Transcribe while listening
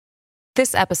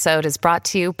This episode is brought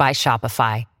to you by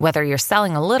Shopify. Whether you're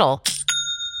selling a little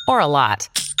or a lot,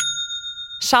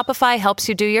 Shopify helps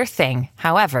you do your thing,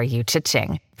 however you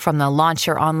cha-ching. From the launch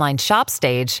your online shop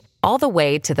stage, all the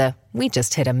way to the we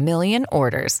just hit 1 million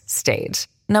orders stage.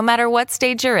 No matter what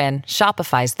stage you're in,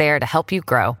 Shopify's there to help you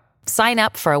grow. Sign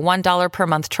up for a $1 per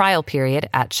month trial period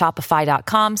at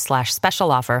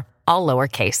shopify.com/special offer, all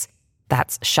lowercase.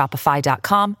 That's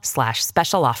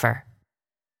shopify.com/special offer.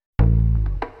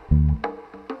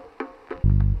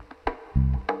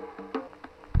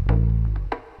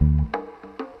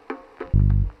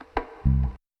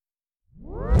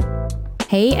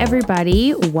 Hey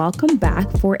everybody, welcome back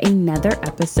for another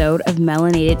episode of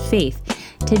Melanated Faith.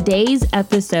 Today's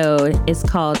episode is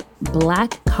called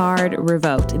Black Card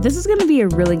Revoked. This is going to be a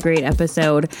really great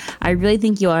episode. I really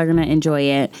think you are going to enjoy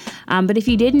it. But if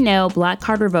you didn't know, Black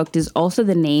Card Revoked is also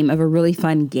the name of a really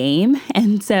fun game.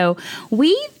 And so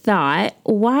we thought,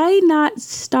 why not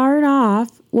start off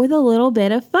with a little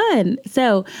bit of fun?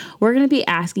 So we're going to be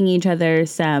asking each other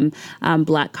some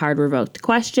Black Card Revoked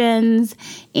questions.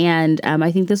 And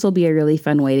I think this will be a really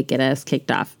fun way to get us kicked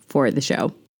off for the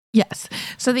show. Yes.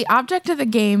 So the object of the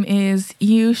game is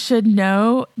you should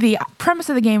know, the premise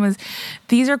of the game is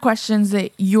these are questions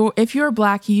that if you're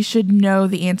Black, you should know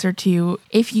the answer to.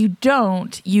 If you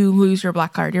don't, you lose your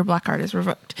Black card. Your Black card is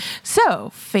revoked.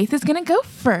 So Faith is going to go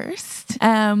first.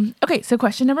 Okay. So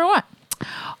question number 1.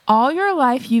 All your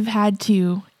life you've had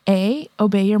to A,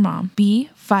 obey your mom, B,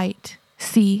 fight,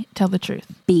 C, tell the truth.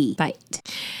 B, fight.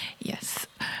 Yes.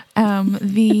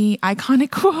 The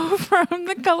iconic quote from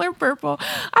The Color Purple.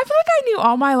 I feel like I knew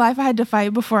all my life I had to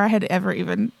fight before I had ever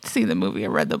even seen the movie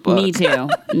or read the book. Me too.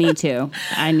 Me too.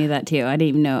 I knew that too. I didn't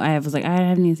even know. I was like, I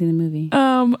haven't even seen the movie.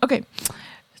 Okay.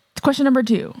 Question number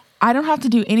 2. I don't have to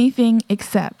do anything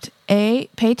except A,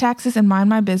 pay taxes and mind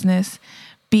my business.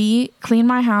 B, clean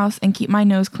my house and keep my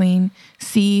nose clean.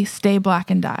 C, stay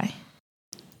Black and die.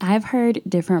 I've heard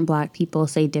different Black people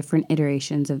say different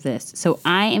iterations of this. So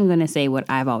I am going to say what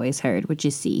I've always heard, which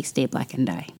is C, stay Black and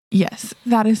die. Yes,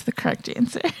 that is the correct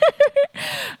answer.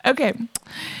 Okay.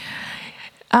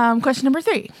 Question number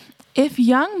 3. If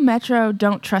young Metro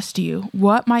don't trust you,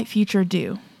 what might Future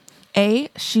do? A,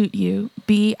 shoot you.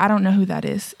 B, I don't know who that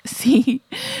is. C,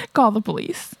 call the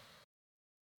police.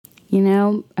 You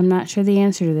know, I'm not sure the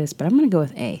answer to this, but I'm going to go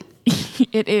with A.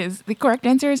 It is. The correct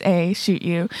answer is A, shoot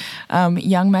you.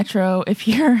 Young Metro, if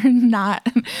you're not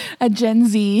a Gen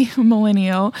Z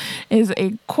millennial, is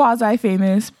a pretty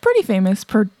famous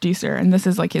producer. And this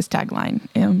is like his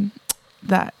tagline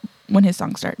that when his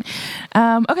songs start.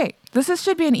 Okay,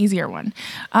 should be an easier one.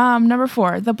 Number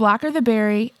 4, the blacker the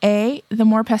berry. A, the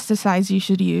more pesticides you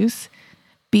should use.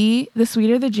 B, the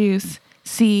sweeter the juice.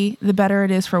 C, the better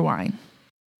it is for wine.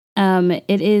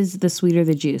 It is the sweeter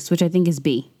the juice, which I think is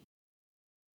B.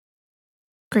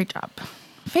 Great job.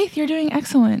 Faith, you're doing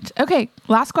excellent. Okay,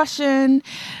 last question.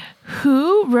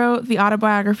 Who wrote the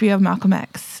autobiography of Malcolm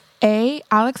X? A,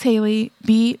 Alex Haley.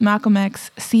 B, Malcolm X.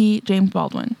 C, James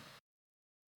Baldwin.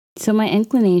 So my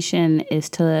inclination is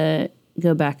to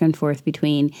go back and forth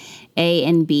between A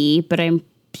and B, but I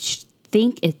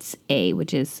think it's A,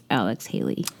 which is Alex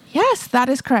Haley. Yes, that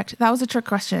is correct. That was a trick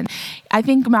question. I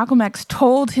think Malcolm X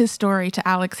told his story to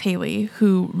Alex Haley,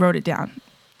 who wrote it down.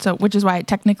 So, which is why it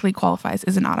technically qualifies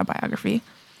as an autobiography.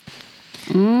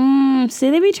 See,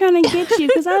 they be trying to get you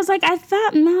because I was like, I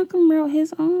thought Malcolm wrote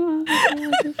his own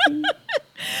autobiography.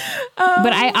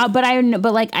 But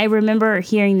I remember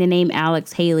hearing the name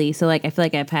Alex Haley, so like I feel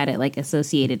like I've had it like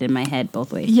associated in my head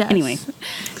both ways. Yes. Anyway,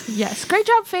 yes, great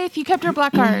job, Faith. You kept your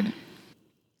Black card.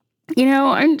 You know,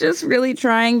 I'm just really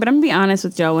trying, but I'm gonna be honest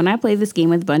with y'all. When I play this game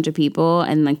with a bunch of people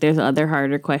and like there's other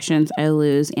harder questions, I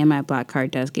lose and my Black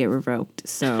card does get revoked.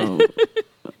 So,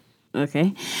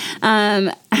 okay.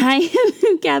 I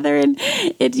am Catherine.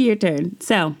 It's your turn.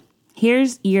 So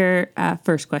here's your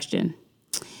first question.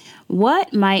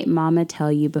 What might Mama tell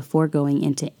you before going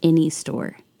into any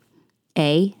store?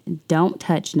 A, don't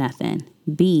touch nothing.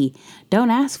 B,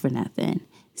 don't ask for nothing.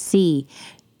 C,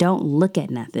 don't look at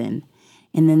nothing.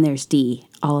 And then there's D,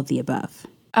 all of the above.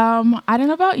 I don't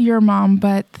know about your mom,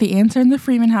 but the answer in the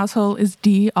Freeman household is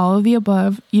D, all of the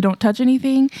above. You don't touch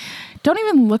anything. Don't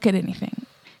even look at anything.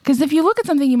 Because if you look at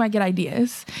something, you might get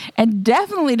ideas. And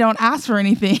definitely don't ask for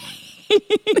anything.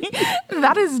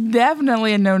 That is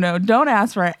definitely a no-no. Don't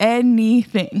ask for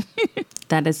anything.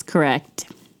 That is correct.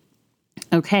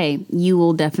 Okay, you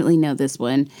will definitely know this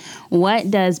one. What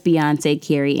does Beyonce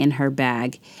carry in her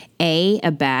bag? A,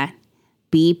 a bat.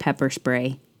 B, pepper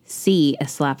spray. C, a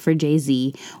slap for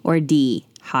Jay-Z. Or D,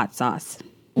 hot sauce.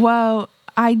 Well,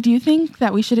 I do think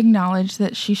that we should acknowledge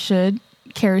that she should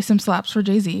carry some slaps for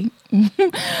Jay-Z.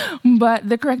 But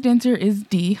the correct answer is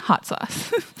D, hot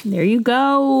sauce. There you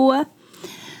go.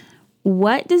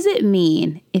 What does it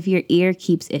mean if your ear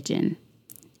keeps itching?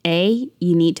 A,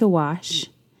 you need to wash.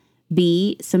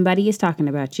 B, somebody is talking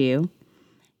about you.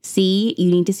 C, you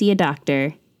need to see a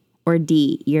doctor. Or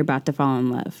D, you're about to fall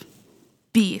in love.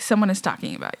 B, someone is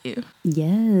talking about you.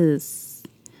 Yes.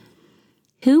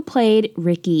 Who played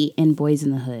Ricky in Boys in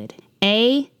the Hood?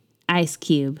 A, Ice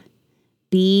Cube.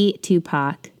 B,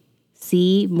 Tupac.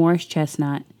 C, Morris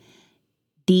Chestnut.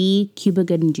 D, Cuba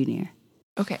Gooding Jr.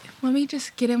 Okay, let me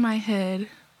just get in my head.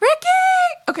 Ricky!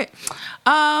 Okay.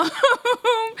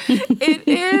 It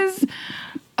is...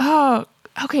 Oh,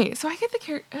 okay, so I get the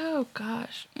character... Oh,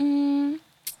 gosh. I'm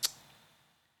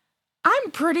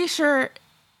pretty sure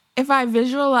if I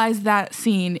visualize that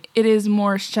scene, it is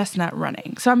Morris Chestnut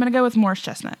running. So I'm going to go with Morris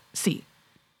Chestnut. C.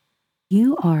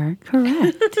 You are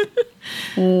correct.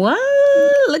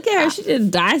 What? Look at her. She just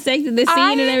dissected the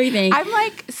scene and everything.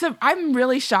 I'm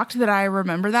really shocked that I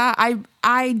remember that.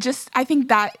 I think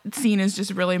that scene is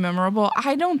just really memorable.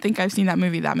 I don't think I've seen that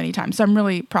movie that many times. So I'm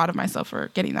really proud of myself for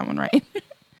getting that one right.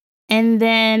 And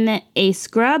then a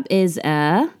scrub is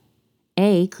a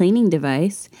cleaning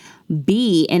device,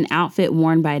 B, an outfit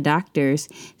worn by doctors,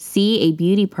 C, a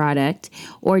beauty product,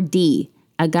 or D,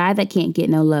 a guy that can't get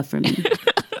no love from me.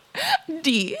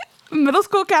 D. Middle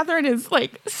school Catherine is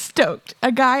like stoked.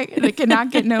 A guy that cannot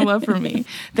get no love from me.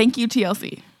 Thank you,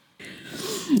 TLC.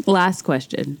 Last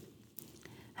question.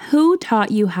 Who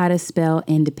taught you how to spell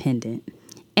independent?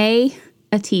 A,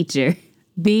 a teacher.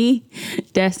 B,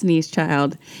 Destiny's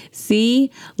Child.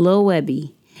 C, Lil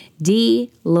Webby.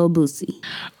 D, Lil Boosie.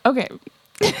 Okay.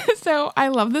 So I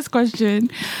love this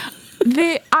question.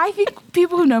 I think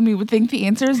people who know me would think the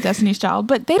answer is Destiny's Child,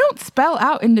 but they don't spell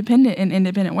out independent in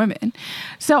Independent Women.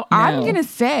 So I'm going to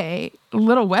say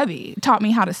Little Webby taught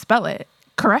me how to spell it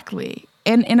correctly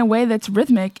and in a way that's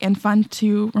rhythmic and fun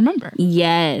to remember.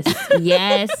 Yes,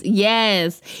 yes,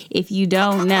 yes. If you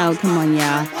don't know, come on,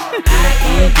 y'all.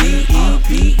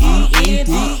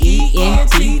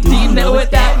 INDEPENDENT. Do you know what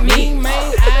that means,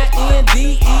 man?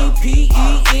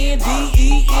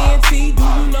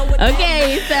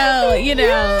 Okay, so, if you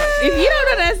don't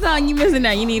know that song, you missing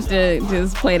out. You need to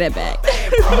just play that back.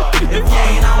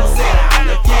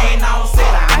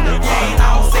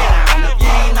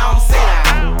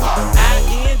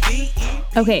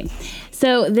 Okay,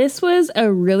 so this was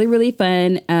a really, really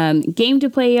fun game to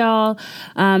play, y'all.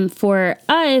 For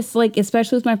us,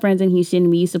 especially with my friends in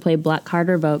Houston, we used to play Black Card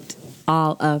Revoked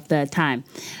all of the time.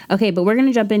 Okay, but we're going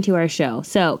to jump into our show.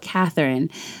 So,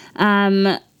 Catherine,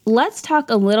 let's talk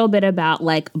a little bit about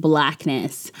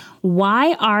blackness.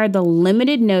 Why are the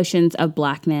limited notions of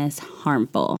blackness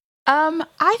harmful?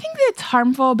 I think that it's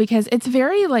harmful because it's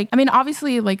very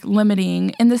obviously limiting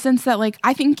in the sense that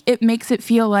I think it makes it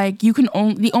feel like you can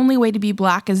the only way to be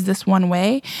black is this one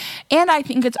way. And I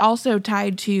think it's also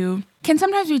can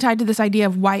sometimes be tied to this idea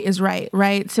of white is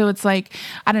right? So it's I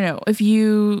don't know, if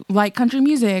you like country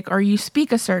music or you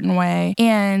speak a certain way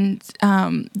and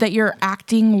that you're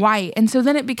acting white. And so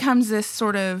then it becomes this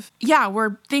sort of,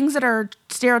 where things that are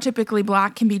stereotypically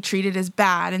black can be treated as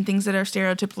bad and things that are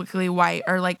stereotypically white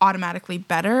are automatically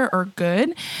better or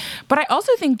good. But I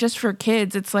also think just for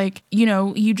kids, it's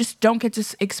you just don't get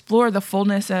to explore the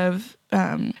fullness of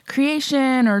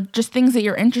creation or just things that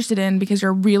you're interested in because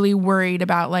you're really worried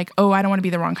about I don't want to be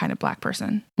the wrong kind of black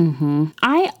person. Mm-hmm.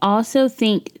 I also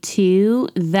think too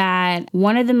that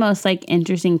one of the most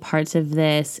interesting parts of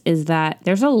this is that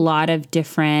there's a lot of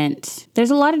different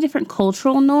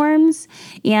cultural norms,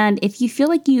 and if you feel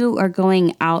like you are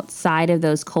going outside of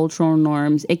those cultural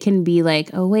norms, it can be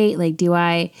oh wait,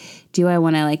 do I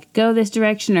want to go this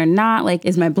direction or not?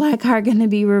 Is my black card going to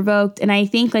be revoked? And I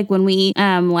think when we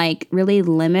really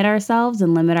limit ourselves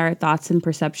and limit our thoughts and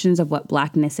perceptions of what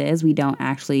blackness is, we don't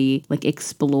actually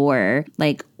explore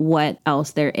what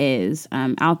else there is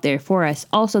out there for us.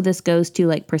 Also, this goes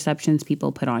to perceptions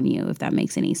people put on you, if that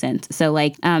makes any sense. So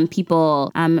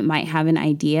people might have an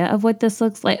idea of what this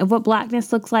looks like, of what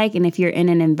blackness looks like. And if you're in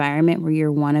an environment where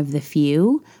you're one of the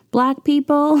few black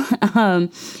people,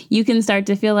 you can start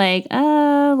to feel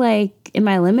am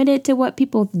I limited to what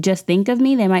people just think of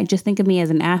me? They might just think of me as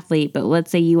an athlete, but let's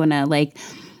say you want to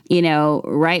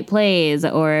write plays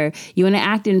or you want to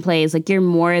act in plays. Like, you're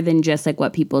more than just like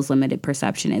what people's limited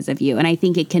perception is of you. And I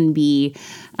think it can be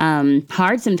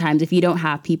hard sometimes if you don't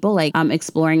have people like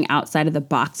exploring outside of the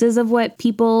boxes of what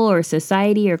people or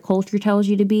society or culture tells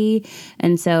you to be.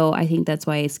 And so I think that's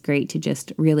why it's great to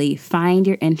just really find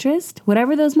your interest,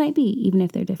 whatever those might be, even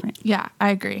if they're different. Yeah, I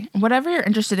agree. Whatever you're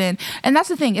interested in. And that's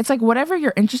the thing. It's like whatever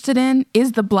you're interested in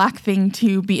is the Black thing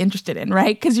to be interested in,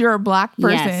 right? Because you're a Black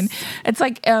person. Yes. It's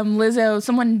like Lizzo,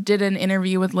 someone did an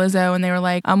interview with Lizzo and they were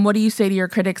like, what do you say to your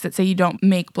critics that say you don't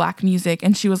make Black music?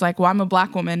 And she was like, well, I'm a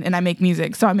Black woman and I make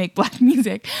music, so I make Black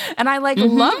music. And I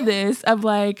love this of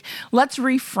like, let's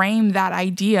reframe that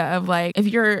idea of like, if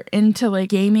you're into like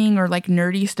gaming or like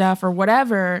nerdy stuff or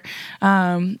whatever,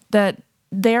 that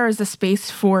there is a space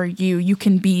for you. You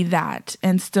can be that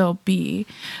and still be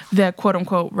the quote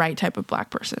unquote right type of Black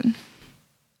person.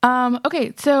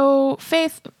 Okay, so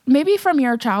Faith, maybe from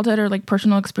your childhood or like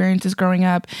personal experiences growing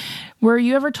up, were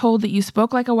you ever told that you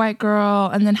spoke like a white girl?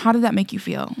 And then how did that make you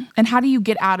feel? And how do you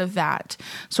get out of that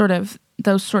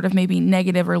those sort of maybe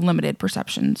negative or limited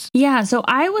perceptions? Yeah, so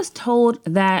I was told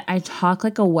that I talk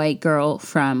like a white girl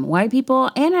from white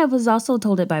people, and I was also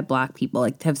told it by Black people,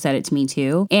 like have said it to me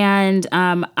too. And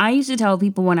I used to tell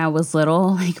people when I was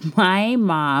little, like my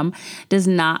mom does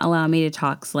not allow me to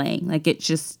talk slang. Like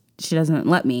she doesn't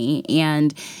let me,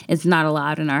 and it's not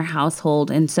allowed in our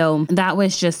household. And so that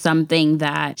was just something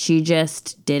that she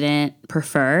just didn't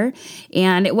prefer.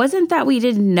 And it wasn't that we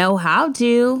didn't know how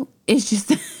to. It's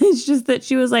just that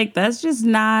she was like, that's just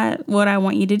not what I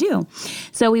want you to do.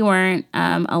 So we weren't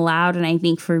allowed. And I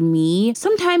think for me,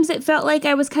 sometimes it felt like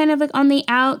I was kind of like on the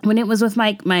out when it was with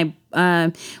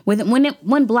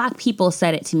when Black people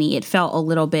said it to me, it felt a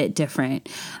little bit different.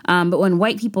 But when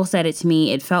white people said it to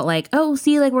me, it felt like, oh,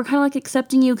 see, like we're kind of like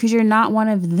accepting you because you're not one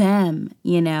of them,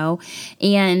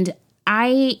 and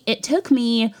it took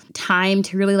me time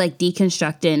to really like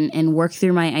deconstruct and work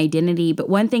through my identity. But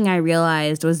one thing I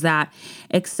realized was that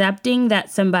accepting that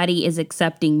somebody is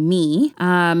accepting me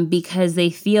because they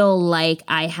feel like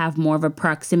I have more of a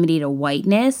proximity to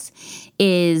whiteness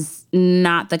is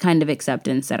not the kind of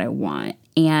acceptance that I want.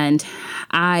 And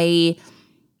I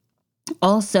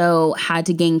also had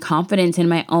to gain confidence in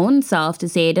my own self to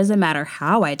say it doesn't matter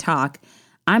how I talk,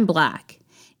 I'm Black.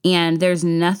 And there's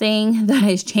nothing that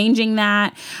is changing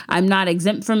that. I'm not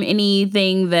exempt from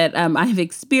anything that I've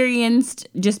experienced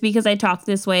just because I talk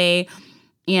this way.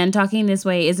 And talking this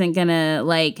way isn't going to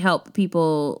like help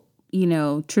people,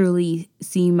 truly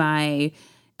see my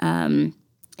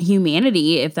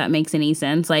humanity, if that makes any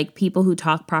sense. Like, people who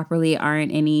talk properly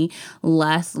aren't any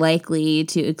less likely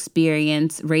to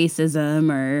experience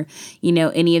racism or,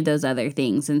 any of those other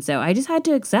things. And so I just had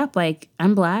to accept, like,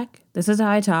 I'm Black. This is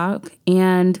how I talk.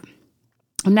 And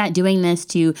I'm not doing this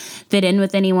to fit in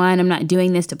with anyone. I'm not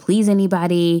doing this to please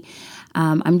anybody.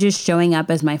 I'm just showing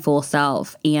up as my full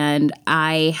self. And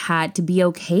I had to be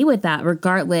okay with that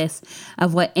regardless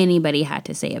of what anybody had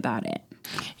to say about it.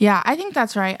 Yeah, I think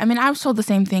that's right. I mean, I was told the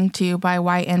same thing too by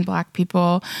white and Black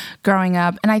people growing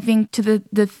up. And I think to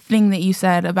the thing that you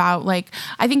said about like,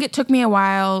 I think it took me a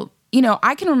while.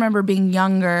 I can remember being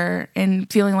younger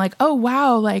and feeling like, oh,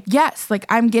 wow, like, yes, like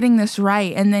I'm getting this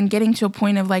right. And then getting to a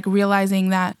point of like realizing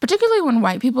that, particularly when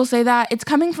white people say that, it's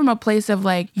coming from a place of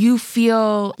like, you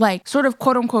feel like sort of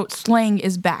quote unquote slang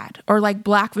is bad or like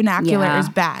Black vernacular is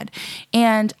bad.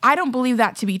 And I don't believe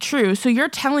that to be true. So you're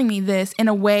telling me this in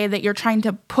a way that you're trying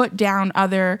to put down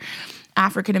other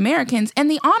African Americans. And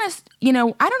the honest, I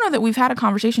don't know that we've had a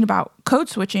conversation about code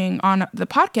switching on the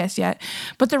podcast yet,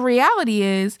 but the reality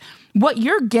is what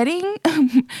you're getting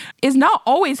is not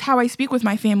always how I speak with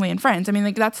my family and friends. I mean,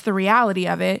 like, that's the reality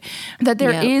of it, that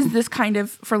there is this kind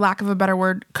of, for lack of a better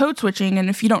word, code switching. And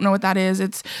if you don't know what that is,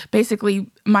 it's basically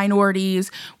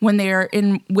minorities when they're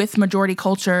in with majority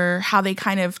culture, how they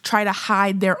kind of try to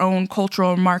hide their own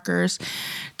cultural markers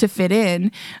to fit in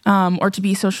or to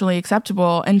be socially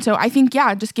acceptable. And so I think,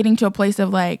 just getting to a place of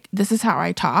like, this is how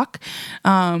I talk.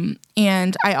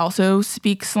 And I also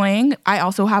speak slang. I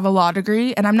also have a law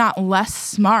degree, and I'm not less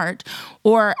smart,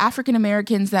 or African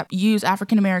Americans that use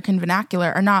African American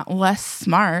vernacular are not less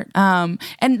smart. And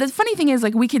the funny thing is,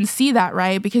 like, we can see that,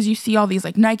 right? Because you see all these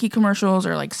like Nike commercials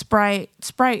or like Sprite.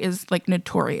 Sprite is like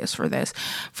notorious for this,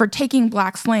 for taking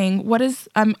Black slang.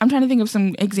 I'm trying to think of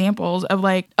some examples of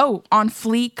like, oh, on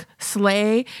fleek,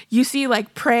 slay. You see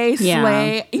like pray,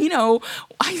 slay.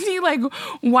 I see like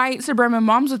white suburban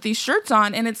moms with these shirts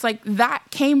on, and it's like that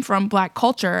came from Black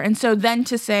culture. And so then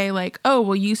to say like, oh,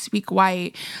 well, you speak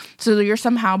white, so you're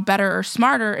somehow better or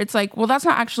smarter, it's like, well, that's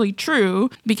not actually true,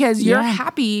 because you're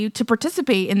happy to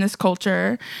participate in this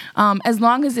culture as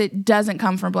long as it doesn't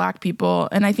come from Black people.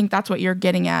 And I think that's what you're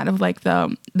getting at, of like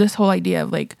this whole idea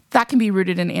of like that can be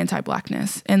rooted in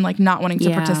anti-Blackness and like not wanting to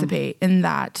participate in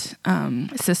that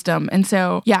system. And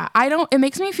so, it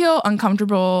makes me feel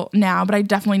uncomfortable now, but I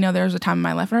definitely know there was a time in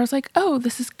my life where I was like, oh,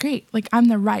 this is great. Like I'm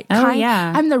the right kind.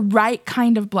 I'm the right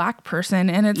kind of Black person.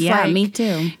 And it's like, me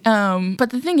too. But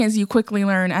the thing is, you quickly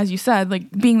learn, as you said, like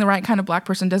being the right kind of Black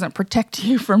person doesn't protect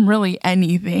you from really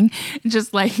anything.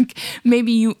 Just like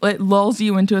maybe it lulls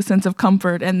you into a sense of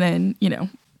comfort, and then,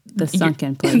 the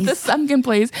sunken place. The sunken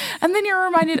place. And then you're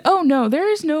reminded, oh no,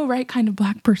 there is no right kind of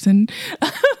Black person.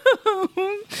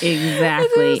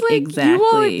 Exactly. Like,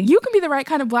 exactly. You can be the right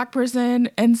kind of Black person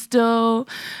and still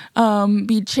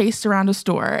be chased around a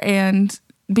store. And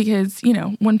because,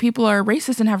 when people are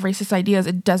racist and have racist ideas,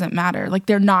 it doesn't matter. Like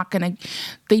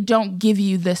they don't give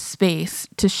you this space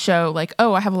to show like,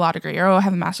 oh, I have a law degree, or oh, I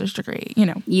have a master's degree,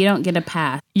 You don't get a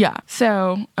pass. Yeah.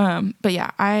 So, but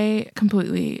yeah, I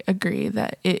completely agree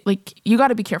that you got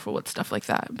to be careful with stuff like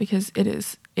that, because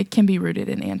it can be rooted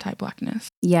in anti-Blackness.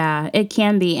 Yeah, it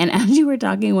can be. And as you were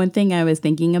talking, one thing I was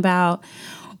thinking about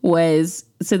was,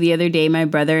 so the other day, my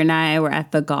brother and I were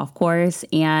at the golf course,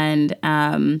 and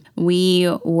we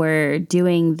were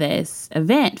doing this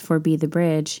event for Be the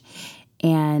Bridge,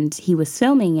 and he was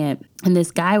filming it. And this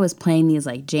guy was playing these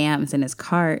like jams in his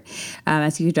cart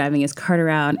as he was driving his cart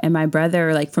around. And my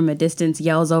brother, like from a distance,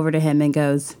 yells over to him and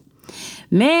goes,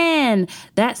 "Man,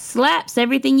 that slaps.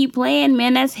 Everything you playing,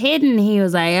 man, that's hidden." He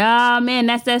was like, "Oh man,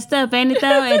 that's that stuff, ain't it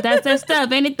though? That's that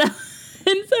stuff, ain't it though?"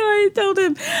 And so I told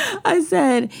him, I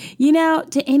said,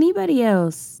 to anybody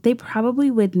else, they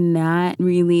probably would not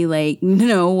really like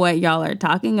know what y'all are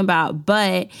talking about.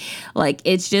 But like,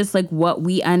 it's just like what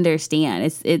we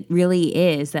understand. It really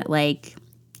is that like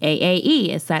AAE.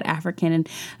 It's that African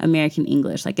American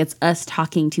English. Like it's us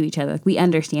talking to each other. Like we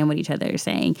understand what each other is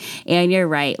saying. And you're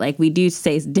right. Like we do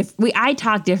say I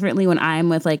talk differently when I'm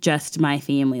with like just my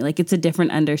family. Like it's a different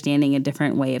understanding, a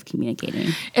different way of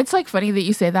communicating. It's like funny that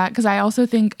you say that, because I also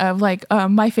think of like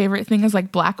my favorite thing is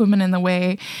like Black women in the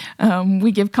way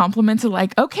we give compliments of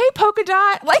like, okay, polka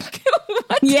dot. Like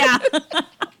yeah.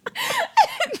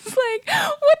 It's like,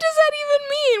 what does that even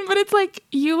mean? But it's like,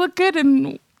 you look good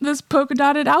in this polka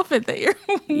dotted outfit that you're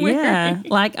wearing. Yeah.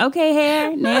 Like, okay,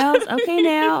 hair, nails, okay,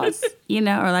 nails,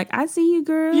 or like, I see you,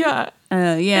 girl. Yeah.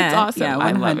 Yeah. It's awesome. Yeah,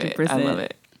 100%. I love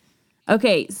it.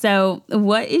 Okay. So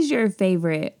what is your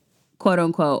favorite quote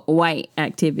unquote white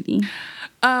activity?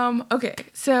 Okay,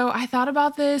 so I thought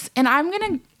about this, and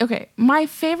my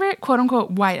favorite quote unquote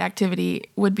white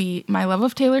activity would be my love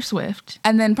of Taylor Swift.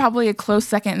 And then probably a close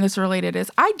second, and this related,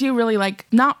 is I do really like,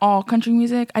 not all country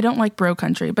music. I don't like bro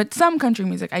country, but some country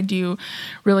music I do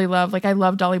really love. Like I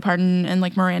love Dolly Parton and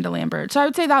like Miranda Lambert. So I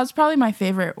would say that was probably my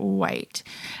favorite white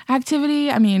activity.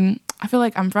 I mean, I feel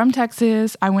like I'm from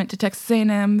Texas. I went to Texas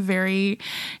A&M, very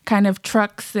kind of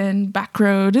trucks and back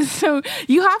road. So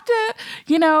you have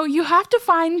to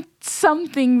find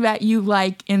something that you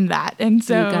like in that. And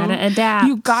so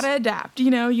you gotta adapt.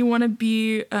 You want to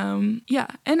be, And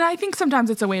I think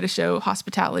sometimes it's a way to show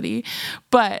hospitality.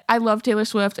 But I love Taylor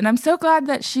Swift, and I'm so glad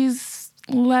that she's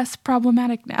less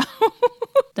problematic now.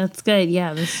 That's good.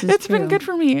 Yeah, this is It's true. been good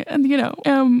for me.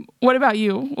 And, what about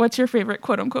you? What's your favorite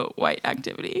quote unquote white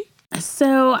activity?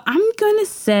 So I'm going to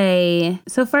say,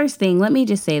 first thing, let me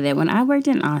just say that when I worked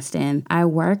in Austin, I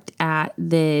worked at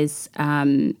this,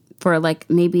 for like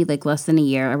maybe like less than a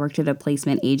year. I worked at a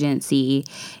placement agency,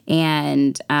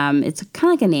 and it's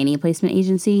kind of like a nanny placement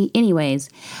agency.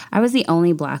 Anyways, I was the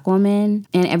only Black woman,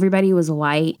 and everybody was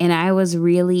white. And I was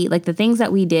really like, the things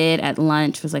that we did at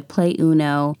lunch was like play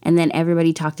Uno, and then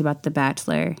everybody talked about The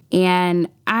Bachelor. And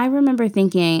I remember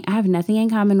thinking, I have nothing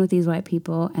in common with these white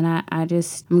people, and I'm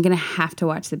going to have to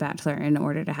watch The Bachelor in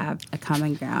order to have a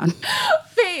common ground.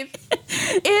 Faith,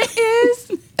 it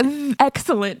is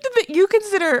excellent that you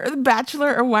consider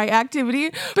Bachelor a white activity,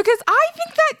 because I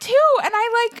think that too, and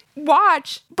I like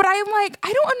watch, but I'm like,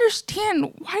 I don't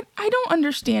understand why. I don't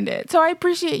understand it. So I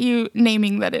appreciate you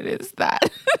naming that it is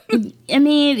that. I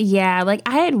mean, yeah, like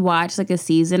I had watched like a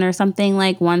season or something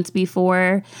like once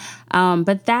before,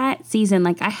 but that season,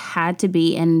 like I had to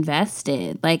be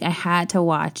invested. Like I had to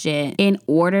watch it in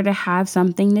order to have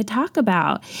something to talk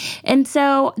about. And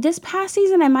so this past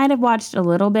season, I might have watched a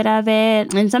little bit of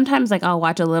it. And sometimes like I'll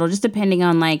watch a little, just depending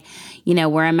on like,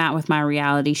 where I'm at with my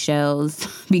reality shows,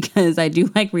 because I do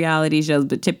like reality shows,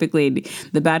 but typically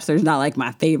The Bachelor's not like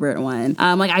my favorite one.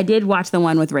 Like I did watch the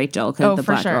one with Rachel, the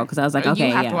Black girl, because I was like, okay,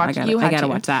 yeah, I gotta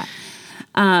watch that.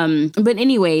 But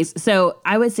anyways, so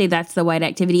I would say that's the white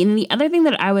activity. And the other thing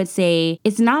that I would say,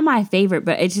 it's not my favorite,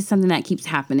 but it's just something that keeps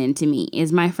happening to me,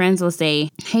 is my friends will say,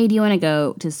 hey, do you want to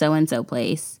go to so-and-so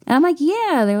place? And I'm like,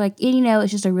 yeah. They're like, you know,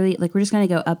 it's just a really, like, we're just going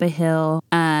to go up a hill.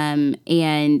 And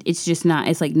it's just not,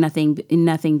 it's like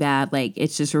nothing bad. Like,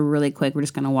 it's just really quick. We're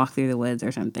just going to walk through the woods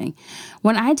or something.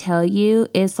 When I tell you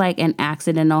it's like an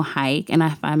accidental hike, and I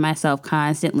find myself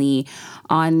constantly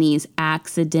on these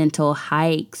accidental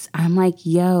hikes, I'm like,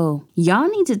 yo, y'all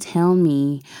need to tell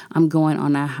me I'm going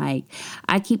on a hike.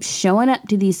 I keep showing up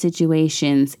to these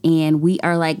situations and we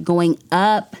are like going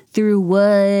up through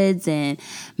woods and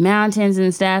mountains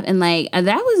and stuff. And like, that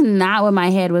was not what my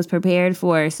head was prepared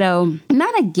for. So I'm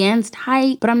not against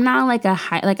hike, but I'm not like a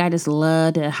hike, like I just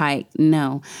love to hike.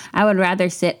 No, I would rather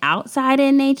sit outside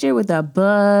in nature with a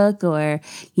book or,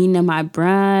 you know, my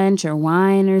brunch or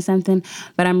wine or something.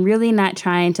 But I'm really not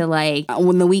trying to, like,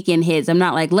 when the weekend hits, I'm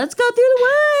not like, let's go through the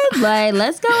woods. Like,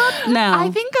 let's go up. No,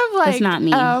 I think of like, that's not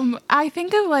me. I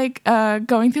think of like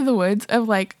going through the woods of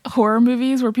like horror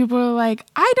movies where people are like,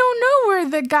 I don't know where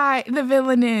the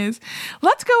villain is.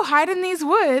 Let's go hide in these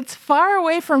woods far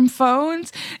away from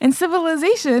phones and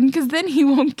civilization, because then he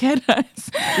won't get us.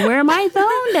 Where my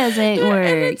phone doesn't work.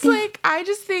 And it's like, I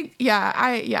just think,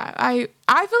 I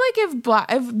feel like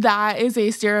if that is a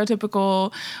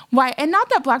stereotypical white, and not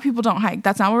that Black people don't hike.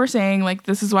 That's not what we're saying. Like,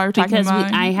 this is why we're talking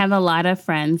about. I have a lot of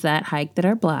friends that hike that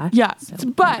are Black. Yeah. So,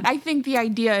 but I think the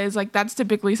idea is like, that's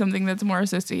typically something that's more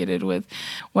associated with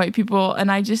white people.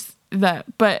 And I just,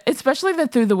 but especially the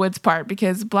through the woods part,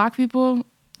 because Black people,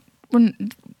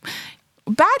 when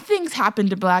bad things happen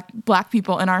to black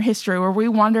people in our history where we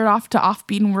wandered off to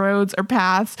off-beaten roads or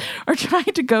paths or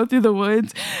tried to go through the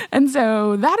woods. And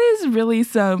so that is really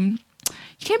you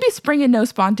can't be springing no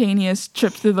spontaneous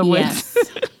trip through the woods. Yes.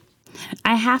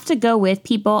 I have to go with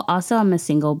people. Also, I'm a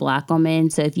single Black woman.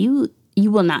 So if you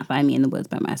will not find me in the woods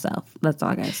by myself. That's all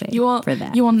I gotta say for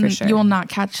that. You will, for sure. You will not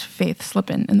catch Faith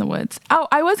slipping in the woods. Oh,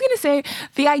 I was gonna say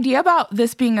the idea about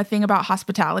this being a thing about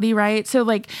hospitality, right? So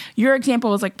like your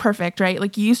example was like perfect, right?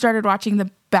 Like you started watching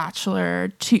The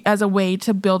Bachelor as a way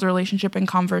to build a relationship and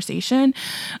conversation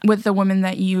with the women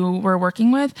that you were working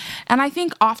with. And I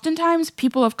think oftentimes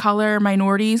people of color,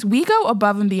 minorities, we go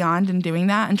above and beyond in doing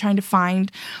that and trying to find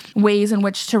ways in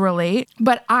which to relate.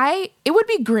 But it would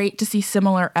be great to see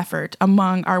similar effort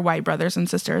among our white brothers and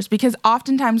sisters, because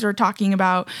oftentimes we're talking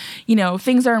about, you know,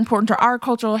 things that are important to our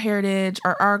cultural heritage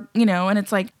or our, you know, and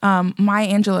it's like, Maya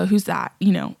Angelou, who's that?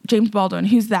 You know, James Baldwin,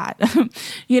 who's that?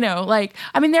 You know, like,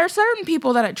 I mean, there are certain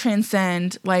people that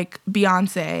transcend, like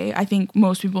Beyonce. I think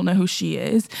most people know who she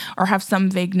is or have some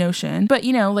vague notion. But,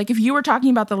 you know, like if you were talking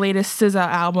about the latest SZA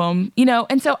album, you know,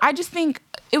 and so I just think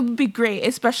it would be great,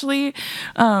 especially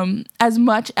as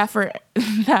much effort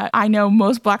that I know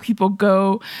most Black people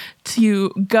go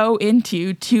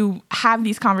into to have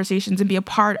these conversations and be a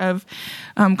part of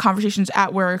conversations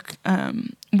at work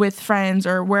with friends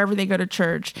or wherever they go to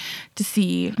church, to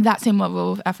see that same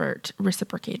level of effort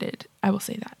reciprocated. I will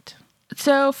say that.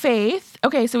 So Faith,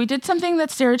 okay, so we did something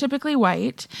that's stereotypically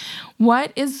white.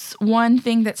 What is one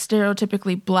thing that's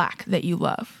stereotypically Black that you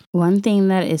love? One thing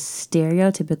that is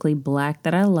stereotypically Black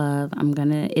that I love,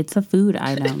 it's a food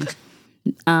item.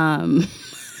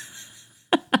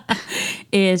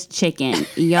 Is chicken.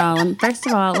 Y'all, first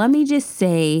of all, let me just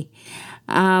say,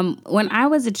 when I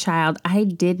was a child, I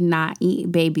did not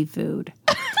eat baby food.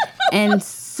 And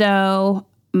so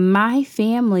my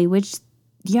family, which,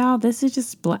 y'all, this is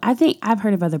just I think I've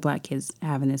heard of other Black kids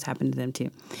having this happen to them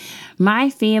too. My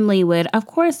family would, of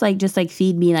course, like just like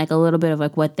feed me like a little bit of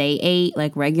like what they ate,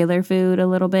 like regular food a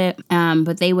little bit.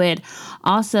 But they would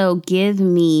also give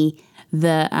me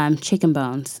the chicken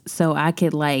bones so I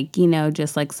could like, you know,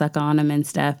 just like suck on them and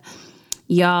stuff.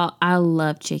 Y'all, I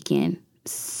love chicken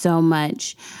so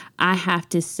much. I have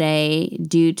to say,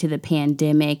 due to the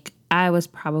pandemic, I was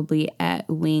probably at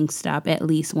Wingstop at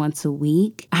least once a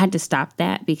week. I had to stop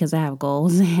that because I have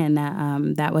goals and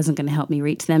that wasn't going to help me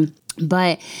reach them.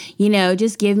 But, you know,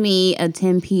 just give me a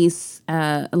 10-piece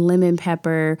lemon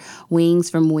pepper wings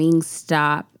from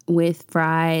Wingstop with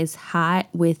fries, hot,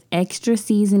 with extra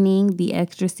seasoning,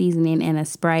 and a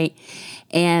Sprite.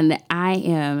 And I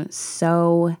am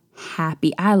so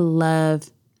happy. I love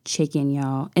chicken,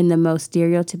 y'all, in the most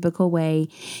stereotypical way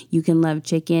you can love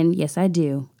chicken. Yes, I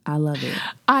do. I love it.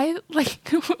 I like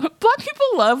Black people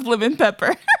love lemon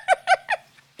pepper.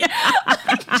 I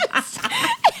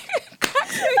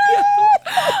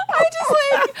just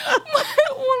like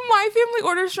when my family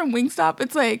orders from Wingstop,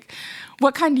 it's like,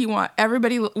 what kind do you want?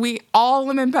 Everybody, we all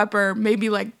lemon pepper, maybe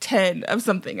like 10 of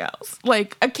something else.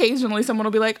 Like occasionally someone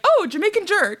will be like, oh, Jamaican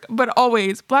jerk. But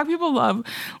always, Black people love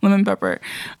lemon pepper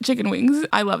chicken wings.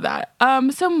 I love that.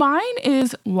 So mine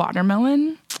is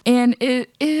watermelon. And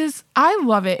I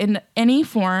love it in any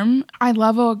form. I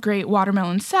love a great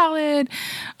watermelon salad,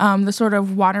 the sort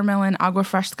of watermelon agua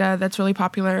fresca that's really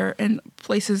popular in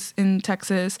places in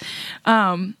Texas.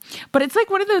 But it's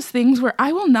like one of those things where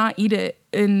I will not eat it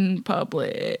in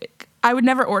public. I would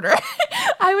never order.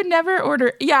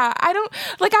 Yeah, I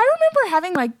remember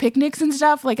having like picnics and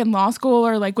stuff like in law school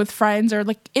or like with friends or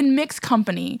like in mixed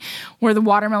company where the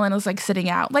watermelon is like sitting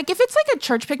out. Like if it's like a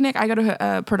church picnic, I go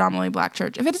to a predominantly Black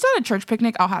church. If it's not a church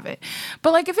picnic, I'll have it.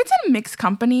 But like if it's in a mixed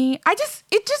company,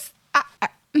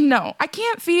 no, I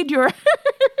can't feed your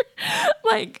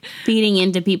like feeding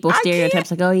into people's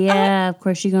stereotypes. Like, oh yeah, of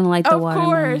course you're gonna like the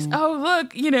watermelon. Of course. Oh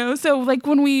look, so like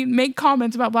when we make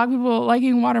comments about Black people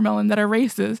liking watermelon that are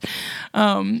racist,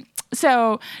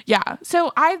 so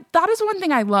that is one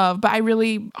thing I love, but I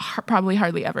really probably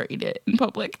hardly ever eat it in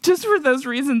public, just for those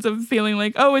reasons of feeling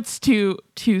like, oh, it's too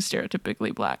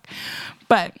stereotypically Black,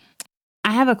 but.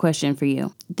 I have a question for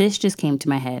you. This just came to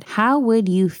my head. How would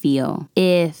you feel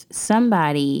if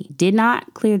somebody did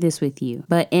not clear this with you,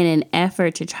 but in an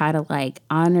effort to try to like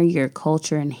honor your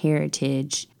culture and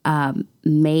heritage,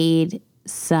 made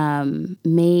some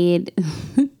Kool-Aid?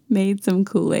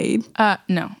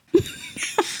 No.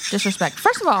 Disrespect.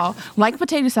 First of all, like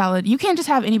potato salad, you can't just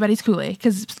have anybody's Kool-Aid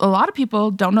because a lot of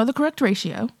people don't know the correct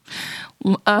ratio.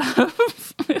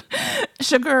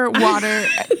 Sugar, water.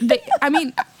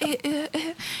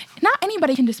 Not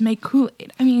anybody can just make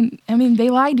Kool-Aid. I mean, they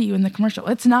lied to you in the commercial.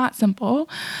 It's not simple.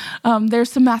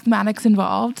 There's some mathematics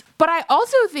involved. But I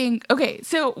also think, okay,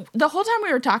 so the whole time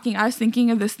we were talking, I was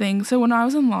thinking of this thing. So when I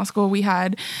was in law school, we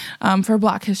had, for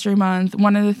Black History Month,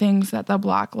 one of the things that the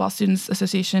Black Law Students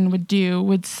Association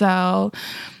would sell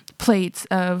plates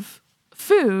of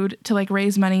food to like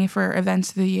raise money for events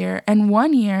of the year. And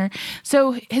one year,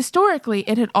 so historically,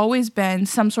 it had always been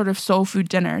some sort of soul food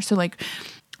dinner. So like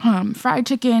fried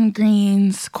chicken,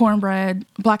 greens, cornbread,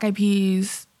 black eyed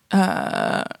peas,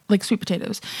 like sweet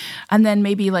potatoes, and then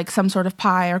maybe like some sort of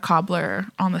pie or cobbler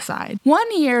on the side.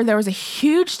 One year, there was a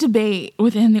huge debate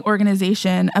within the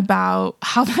organization about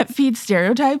how that feeds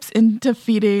stereotypes into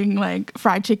feeding like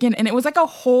fried chicken. And it was like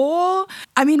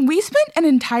we spent an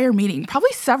entire meeting,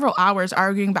 probably several hours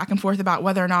arguing back and forth about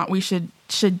whether or not we should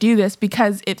do this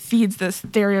because it feeds this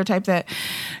stereotype that,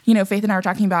 Faith and I were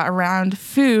talking about around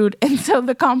food. And so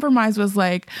the compromise was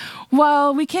like,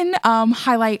 well, we can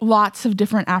highlight lots of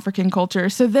different African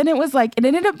cultures. So then it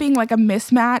ended up being like a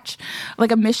mishmash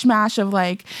of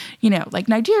like, like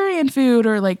Nigerian food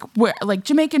or like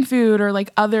Jamaican food or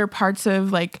like other parts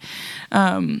of like,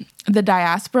 the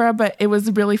diaspora, but it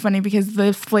was really funny because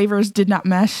the flavors did not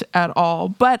mesh at all.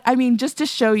 But I mean, just to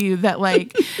show you that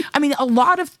like, a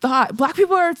lot of thought, Black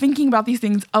people are thinking about these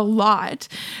things a lot,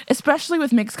 especially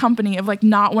with mixed company of like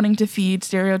not wanting to feed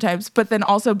stereotypes, but then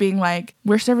also being like,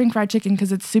 we're serving fried chicken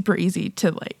because it's super easy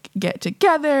to like get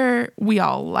together. We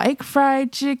all like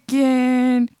fried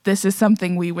chicken. This is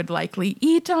something we would likely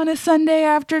eat on a Sunday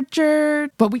after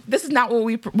church, but this is not what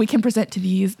we can present to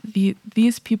these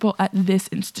people at this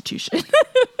institution.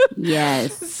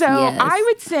 Yes. So yes. I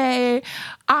would say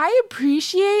I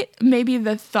appreciate maybe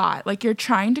the thought, like you're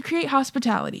trying to create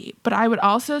hospitality, but I would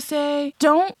also say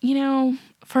don't,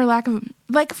 for a lack of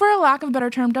a better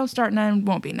term, don't start none,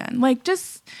 won't be none. Like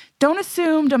just don't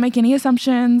assume, don't make any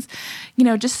assumptions,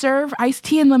 just serve iced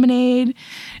tea and lemonade.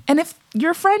 And if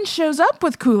your friend shows up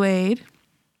with Kool-Aid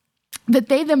that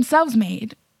they themselves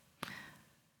made,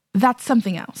 that's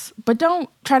something else. But don't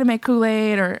try to make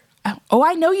Kool-Aid or, oh,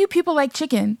 I know you people like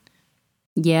chicken.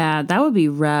 Yeah, that would be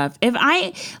rough. If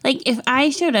I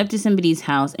showed up to somebody's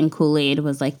house and Kool-Aid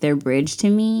was like their bridge to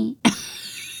me,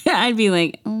 I'd be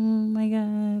like, oh my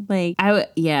God. Like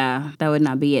that would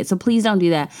not be it. So please don't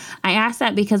do that. I asked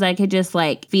that because I could just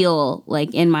like feel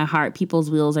like in my heart, people's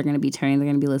wheels are going to be turning. They're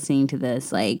going to be listening to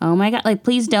this. Like, oh my God. Like,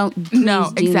 please do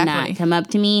not come up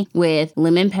to me with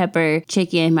lemon pepper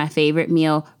chicken, my favorite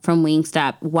meal from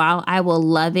Wingstop. While I will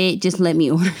love it, just let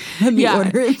me order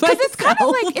it. Because it's kind of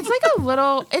like, it's like a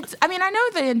little, I know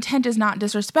the intent is not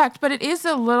disrespect, but it is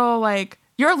a little like,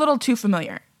 you're a little too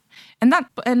familiar. And that's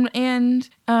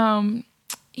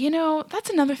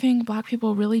another thing Black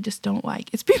people really just don't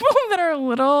like. It's people that are a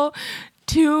little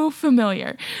too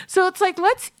familiar. So it's like,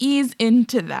 let's ease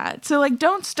into that. So like,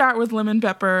 don't start with lemon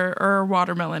pepper or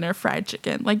watermelon or fried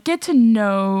chicken. Like, get to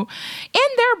know.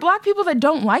 And there are Black people that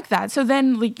don't like that. So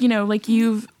then, like,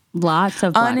 Lots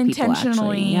of Black people,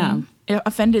 actually. Yeah.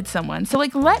 offended someone. So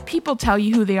like, let people tell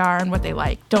you who they are and what they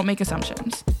like. Don't make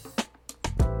assumptions.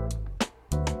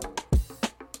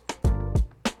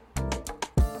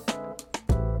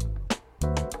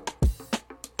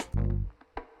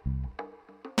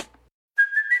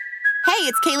 Hey,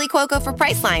 it's Kaylee Cuoco for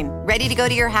Priceline. Ready to go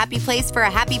to your happy place for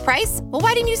a happy price? Well,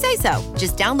 why didn't you say so?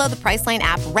 Just download the Priceline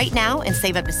app right now and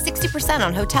save up to 60%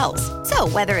 on hotels. So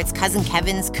whether it's Cousin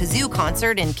Kevin's Kazoo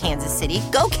Concert in Kansas City,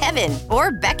 go Kevin,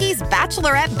 or Becky's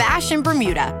Bachelorette Bash in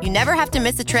Bermuda, you never have to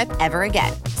miss a trip ever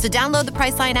again. So download the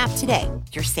Priceline app today.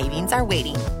 Your savings are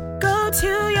waiting. Go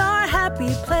to your happy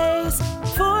place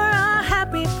for a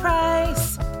happy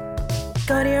price.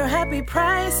 Go to your happy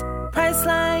price,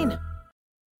 Priceline.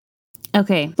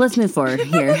 Okay, let's move forward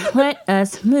here. Let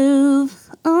us move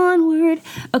onward.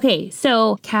 Okay,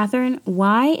 so Catherine,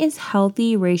 why is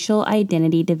healthy racial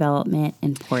identity development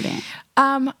important?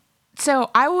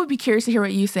 So I would be curious to hear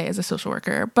what you say as a social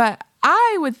worker, but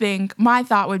I would think my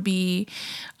thought would be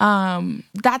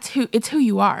it's who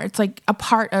you are. It's like a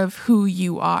part of who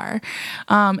you are.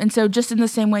 And so just in the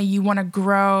same way you want to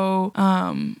grow,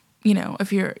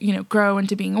 if you're, grow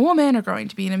into being a woman or growing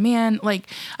to being a man,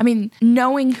 having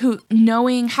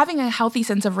a healthy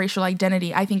sense of racial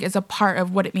identity, I think is a part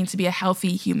of what it means to be a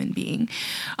healthy human being.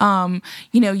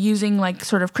 Using like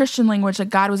sort of Christian language,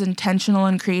 like God was intentional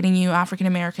in creating you African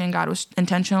American, God was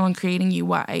intentional in creating you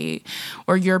white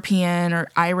or European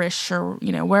or Irish or,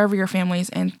 wherever your family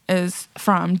is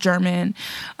from, German.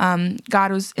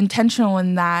 God was intentional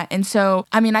in that. And so,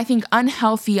 I think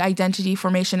unhealthy identity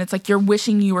formation, it's like you're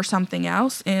wishing you were something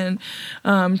else. And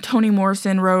Toni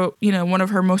Morrison wrote, one of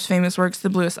her most famous works, The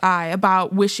Bluest Eye,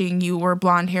 about wishing you were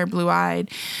blonde hair, blue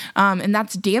eyed. And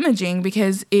that's damaging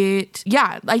because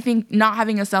I think not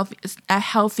having a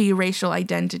healthy racial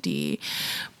identity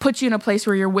puts you in a place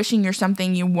where you're wishing you're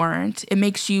something you weren't. It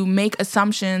makes you make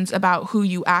assumptions about who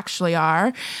you actually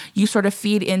are. You sort of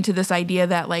feed into this idea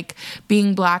that like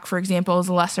being Black, for example, is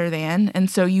lesser than.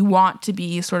 And so you want to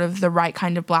be sort of the right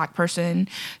kind of Black person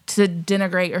to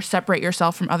denigrate or separate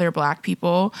yourself from other Black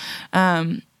people.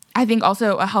 I think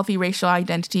also a healthy racial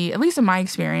identity, at least in my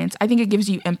experience, I think it gives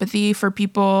you empathy for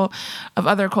people of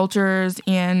other cultures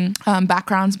and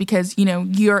backgrounds because,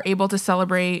 you're able to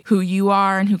celebrate who you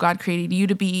are and who God created you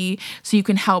to be, so you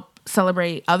can help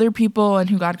celebrate other people and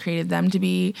who God created them to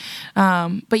be.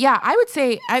 But yeah, I would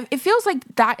say it feels like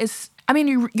that is,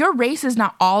 your race is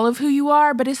not all of who you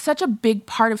are, but it's such a big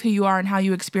part of who you are and how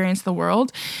you experience the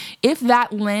world. If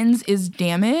that lens is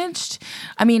damaged,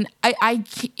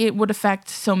 it would affect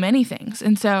so many things.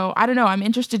 And so, I don't know, I'm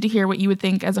interested to hear what you would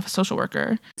think as a social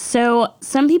worker. So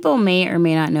some people may or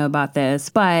may not know about this,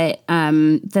 but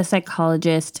the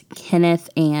psychologist Kenneth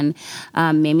and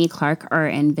Mamie Clark are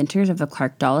inventors of the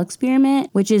Clark doll experiment,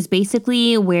 which is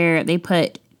basically where they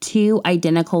put two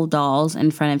identical dolls in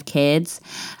front of kids.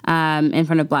 In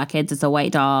front of Black kids, it's a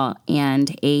white doll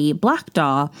and a Black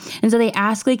doll. And so they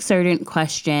ask like certain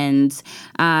questions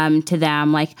to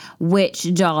them, like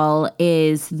which doll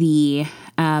is the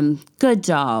good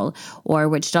doll or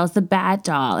which doll is the bad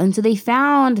doll. And so they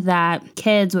found that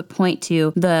kids would point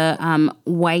to the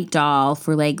white doll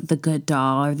for like the good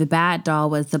doll, or the bad doll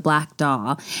was the Black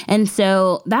doll. And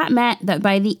so that meant that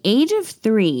by the age of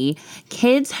 3,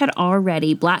 kids had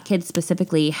already, Black kids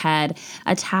specifically, had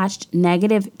attached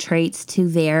negative traits to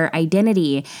their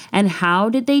identity. And how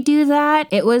did they do that?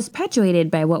 It was perpetuated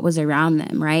by what was around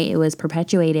them, right? It was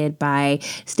perpetuated by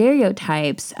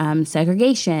stereotypes,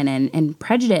 segregation, and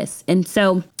prejudice. And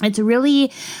so it's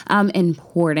really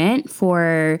important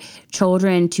for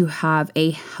children to have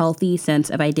a healthy sense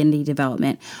of identity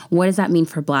development. What does that mean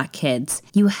for Black kids?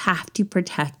 You have to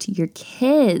protect your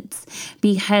kids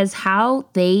because how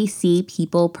they see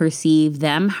people perceive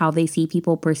them, how they see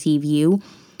people perceive you,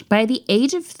 by the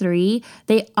age of 3,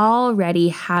 they already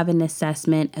have an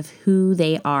assessment of who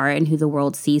they are and who the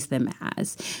world sees them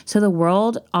as. So the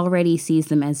world already sees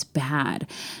them as bad.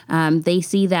 They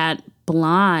see that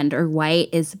blonde or white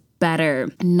is better,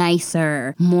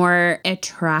 nicer, more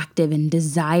attractive and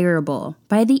desirable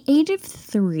by the age of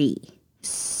 3.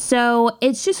 So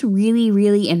it's just really,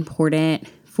 really important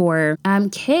for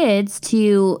kids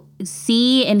to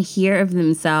see and hear of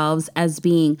themselves as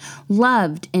being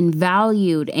loved and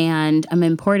valued and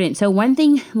important. So one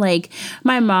thing, like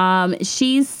my mom is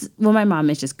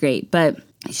just great, but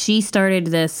she started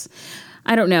this,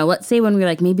 I don't know, let's say when we were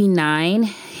like maybe 9,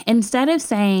 instead of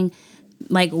saying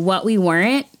like what we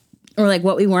weren't or like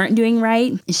what we weren't doing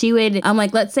right, she would,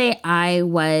 let's say I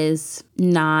was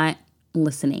not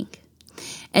listening.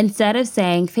 Instead of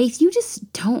saying, Faith, you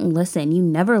just don't listen. You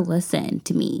never listen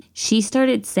to me. She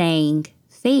started saying,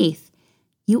 Faith,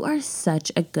 you are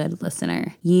such a good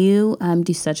listener. You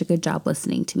do such a good job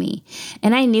listening to me.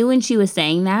 And I knew when she was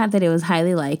saying that it was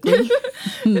highly likely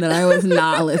that I was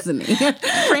not listening.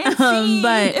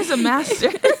 Francine is a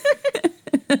master.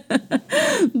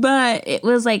 But it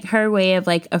was like her way of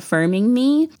like affirming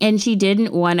me, and she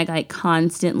didn't want to like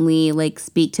constantly like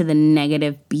speak to the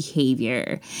negative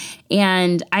behavior.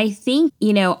 And I think,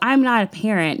 I'm not a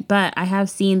parent, but I have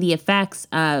seen the effects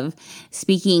of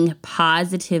speaking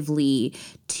positively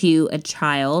to a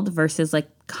child versus like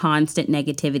constant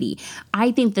negativity.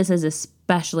 I think this is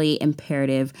especially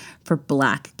imperative for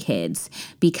Black kids,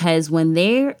 because when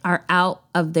they are out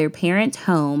of their parents'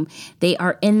 home, they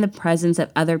are in the presence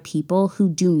of other people who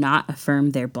do not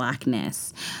affirm their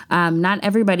Blackness. Not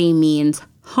everybody means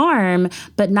harm,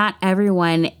 but not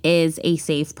everyone is a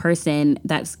safe person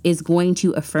that is going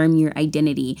to affirm your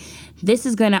identity. This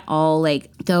is going to all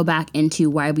like go back into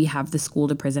why we have the school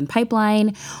to prison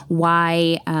pipeline,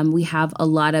 why we have a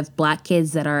lot of Black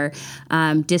kids that are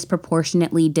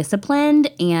disproportionately disciplined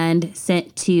and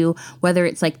sent to whether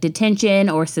it's like detention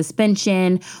or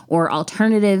suspension or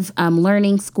alternative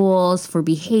learning schools for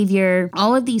behavior.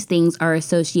 All of these things are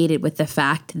associated with the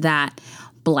fact that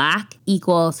Black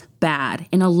equals bad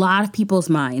in a lot of people's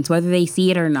minds, whether they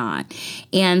see it or not.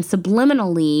 And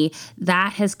subliminally,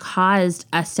 that has caused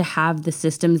us to have the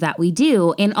systems that we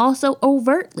do, and also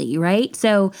overtly, right?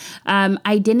 So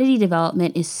identity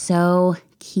development is so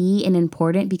key and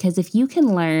important, because if you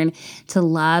can learn to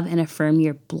love and affirm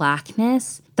your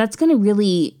Blackness, that's going to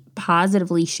really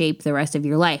positively shape the rest of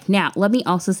your life. Now, let me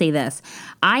also say this.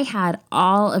 I had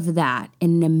all of that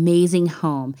in an amazing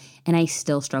home, and I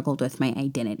still struggled with my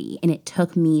identity. And it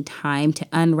took me time to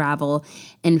unravel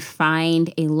and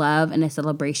find a love and a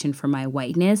celebration for my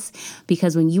whiteness,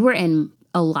 because when you are in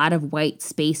a lot of white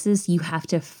spaces, you have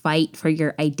to fight for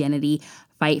your identity,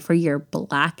 fight for your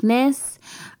Blackness,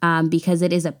 because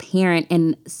it is apparent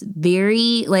and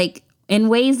very like in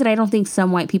ways that I don't think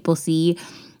some white people see.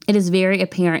 It is very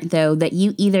apparent, though, that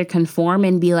you either conform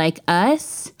and be like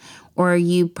us, or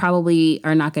you probably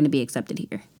are not going to be accepted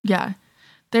here. Yeah.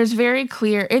 There's very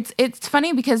clear. It's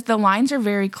funny because the lines are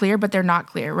very clear, but they're not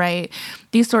clear, right?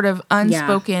 These sort of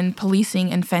unspoken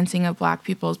policing and fencing of Black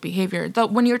people's behavior.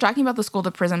 When you were talking about the school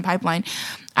to prison pipeline,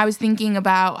 I was thinking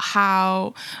about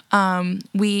how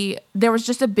there was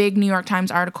just a big New York Times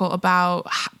article about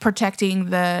protecting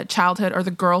the childhood or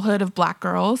the girlhood of Black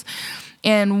girls.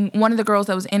 And one of the girls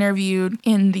that was interviewed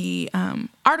in the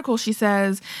article, she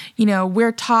says,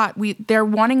 we're taught, they're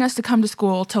wanting us to come to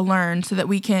school to learn so that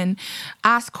we can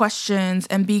ask questions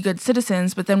and be good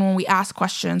citizens. But then when we ask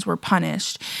questions, we're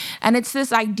punished. And it's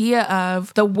this idea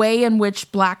of the way in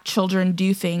which Black children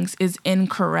do things is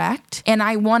incorrect. And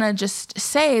I want to just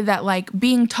say that like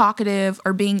being talkative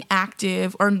or being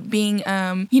active or being,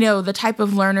 the type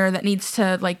of learner that needs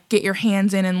to like get your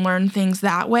hands in and learn things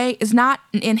that way is not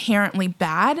inherently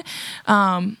bad.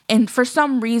 And for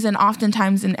some reason,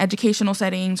 oftentimes in educational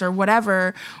settings or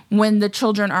whatever, when the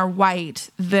children are white,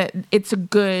 that it's a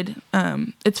good,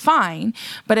 it's fine.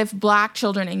 But if Black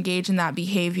children engage in that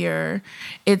behavior,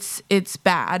 it's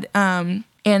bad. And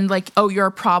like, oh, you're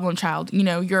a problem child.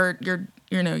 Your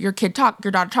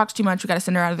daughter talks too much, we got to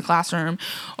send her out of the classroom,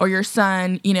 or your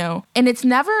son, and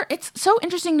it's so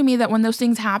interesting to me that when those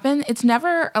things happen, it's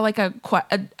never like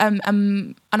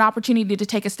an opportunity to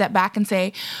take a step back and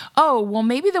say, oh, well,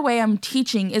 maybe the way I'm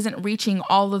teaching isn't reaching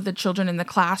all of the children in the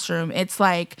classroom. It's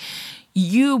like,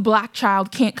 you Black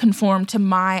child can't conform to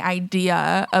my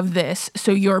idea of this,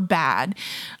 so you're bad.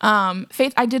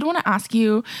 Faith, I did want to ask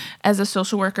you, as a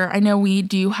social worker, I know we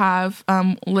do have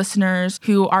listeners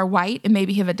who are white and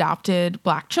maybe have adopted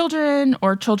Black children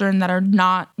or children that are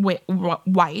not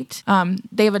white.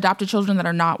 They have adopted children that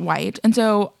are not white. And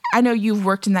so I know you've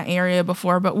worked in that area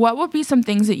before, but what would be some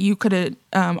things that you could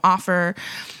offer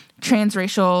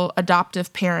transracial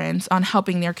adoptive parents on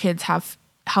helping their kids have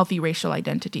healthy racial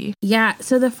identity? Yeah.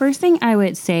 So the first thing I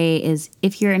would say is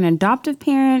if you're an adoptive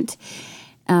parent,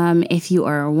 if you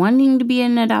are wanting to be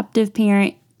an adoptive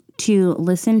parent, to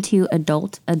listen to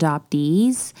adult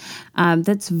adoptees.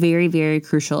 That's very, very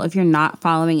crucial. If you're not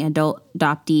following adult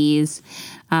adoptees,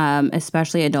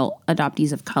 especially adult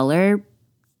adoptees of color,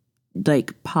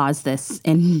 like pause this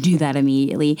and do that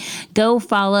immediately. Go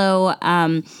follow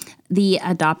the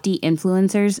Adoptee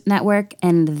Influencers Network,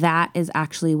 and that is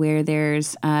actually where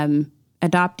there's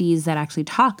adoptees that actually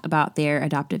talk about their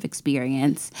adoptive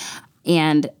experience,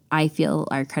 and I feel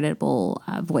are credible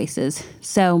voices.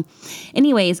 So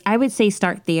anyways, I would say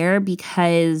start there,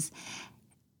 because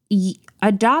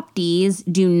adoptees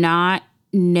do not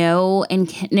know,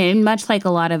 and much like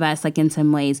a lot of us, like in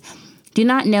some ways, do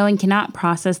not know and cannot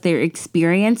process their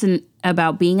experience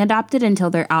about being adopted until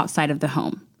they're outside of the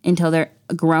home, until they're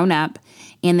grown up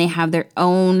and they have their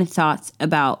own thoughts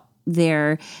about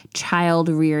their child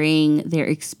rearing, their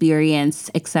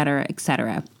experience, etc.,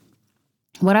 etc.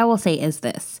 What I will say is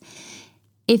this.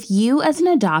 If you as an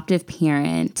adoptive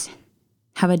parent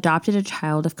have adopted a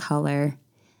child of color,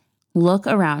 look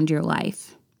around your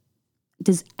life.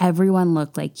 Does everyone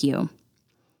look like you?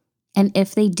 And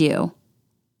if they do,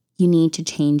 you need to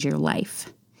change your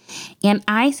life. And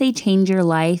I say change your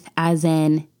life as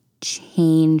in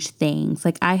change things.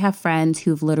 Like I have friends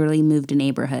who've literally moved to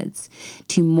neighborhoods,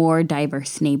 to more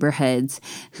diverse neighborhoods,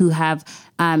 who have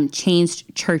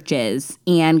changed churches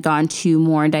and gone to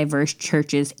more diverse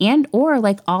churches and or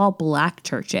like all Black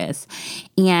churches,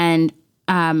 and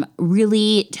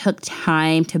really took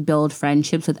time to build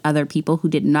friendships with other people who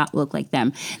did not look like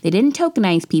them. They didn't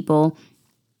tokenize people,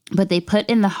 but they put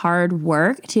in the hard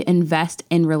work to invest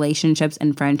in relationships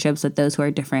and friendships with those who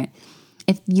are different.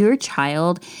 If your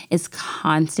child is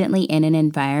constantly in an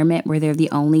environment where they're the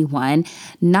only one,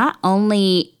 not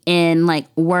only in like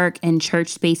work and church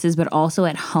spaces, but also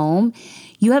at home,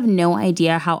 you have no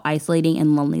idea how isolating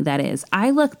and lonely that is.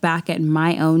 I look back at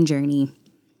my own journey,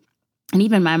 and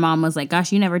even my mom was like,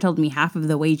 gosh, you never told me half of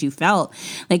the ways you felt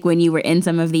like when you were in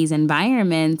some of these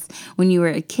environments when you were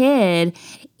a kid.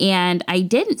 And I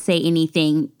didn't say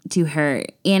anything to her.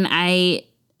 And I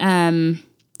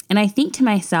think to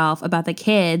myself about the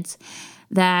kids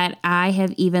that I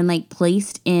have even like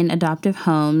placed in adoptive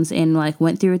homes and like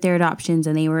went through with their adoptions,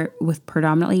 and they were with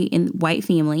predominantly in white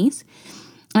families.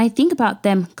 And I think about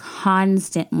them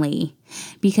constantly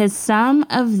because some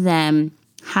of them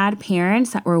had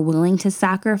parents that were willing to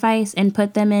sacrifice and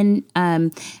put them in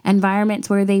environments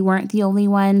where they weren't the only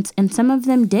ones, and some of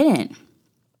them didn't.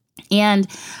 And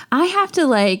I have to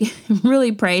like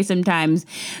really pray sometimes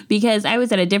because I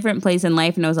was at a different place in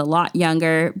life and I was a lot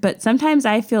younger. But sometimes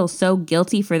I feel so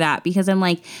guilty for that because I'm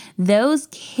like, those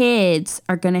kids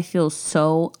are going to feel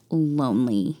so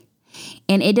lonely.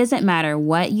 And it doesn't matter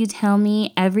what you tell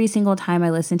me. Every single time I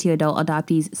listen to adult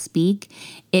adoptees speak,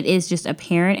 it is just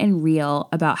apparent and real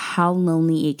about how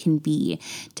lonely it can be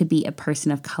to be a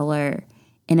person of color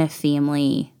in a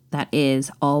family that is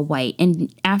all white.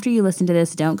 And after you listen to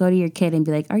this, don't go to your kid and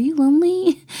be like, are you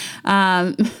lonely?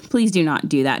 Please do not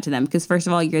do that to them. Because first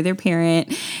of all, you're their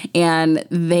parent and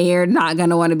they're not going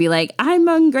to want to be like, I'm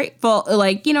ungrateful.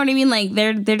 Like, you know what I mean? Like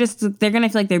they're going to feel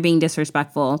like they're being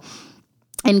disrespectful.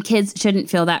 And kids shouldn't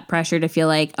feel that pressure to feel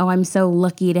like, oh, I'm so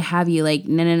lucky to have you. Like,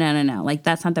 no. Like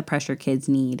that's not the pressure kids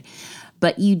need.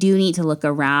 But you do need to look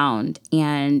around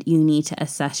and you need to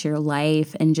assess your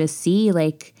life and just see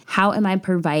like, how am I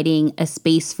providing a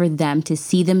space for them to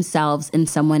see themselves in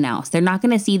someone else? They're not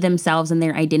going to see themselves and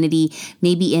their identity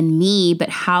maybe in me, but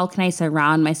how can I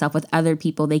surround myself with other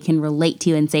people they can relate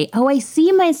to and say, oh, I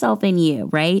see myself in you,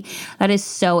 right? That is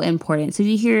so important. So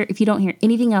if you don't hear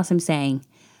anything else I'm saying,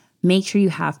 make sure you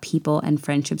have people and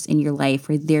friendships in your life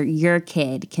where your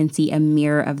kid can see a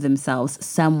mirror of themselves,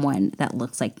 someone that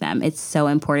looks like them. It's so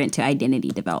important to identity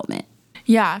development.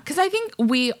 Yeah, because I think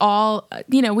we all,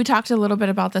 we talked a little bit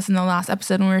about this in the last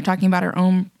episode when we were talking about our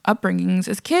own upbringings.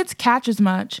 As kids catch as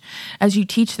much as you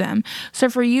teach them. So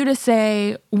for you to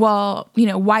say, well,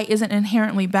 white isn't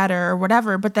inherently better or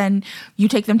whatever, but then you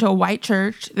take them to a white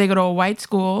church, they go to a white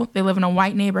school, they live in a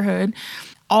white neighborhood,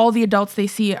 all the adults they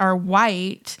see are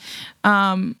white,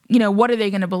 what are they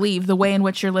going to believe? The way in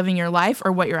which you're living your life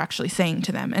or what you're actually saying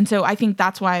to them? And so I think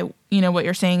that's why, what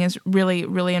you're saying is really,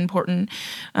 really important.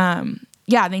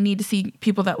 They need to see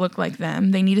people that look like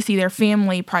them. They need to see their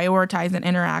family prioritize and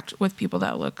interact with people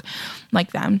that look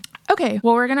like them. Okay,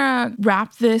 well, we're going to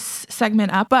wrap this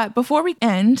segment up. But before we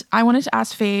end, I wanted to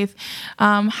ask Faith,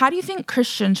 how do you think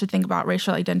Christians should think about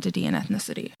racial identity and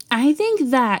ethnicity? I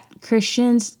think that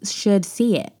Christians should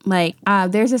see it. Like,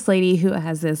 there's this lady who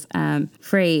has this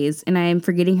phrase, and I'm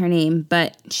forgetting her name,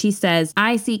 but she says,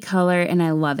 I see color and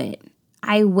I love it.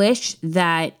 I wish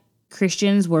that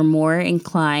Christians were more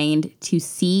inclined to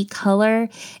see color,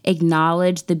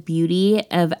 acknowledge the beauty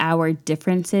of our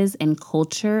differences in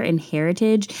culture and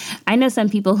heritage. I know some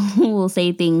people who will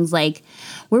say things like,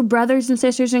 we're brothers and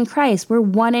sisters in Christ, we're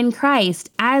one in Christ,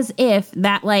 as if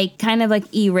that kind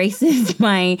of erases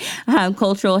my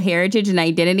cultural heritage and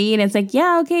identity. And it's like,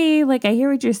 yeah, okay, I hear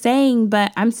what you're saying,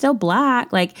 but I'm still Black.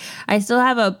 I still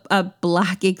have a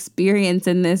Black experience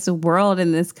in this world,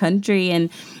 in this country. And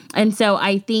And so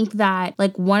I think that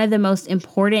like one of the most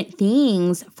important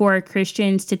things for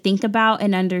Christians to think about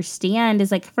and understand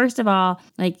is like, first of all,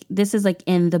 like this is like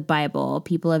in the Bible,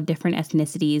 people of different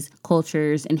ethnicities,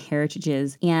 cultures, and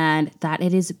heritages, and that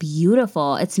it is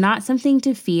beautiful. It's not something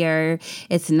to fear.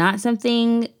 It's not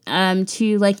something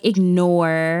to like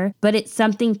ignore, but it's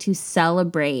something to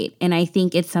celebrate. And I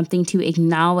think it's something to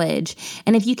acknowledge.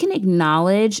 And if you can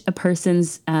acknowledge a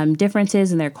person's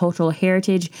differences in their cultural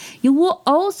heritage, you will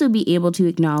also be able to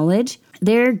acknowledge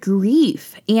their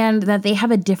grief and that they have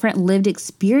a different lived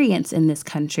experience in this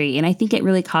country. And I think it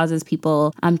really causes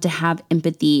people to have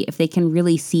empathy if they can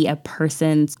really see a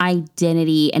person's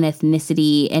identity and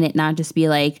ethnicity and it not just be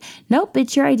like, nope,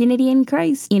 it's your identity in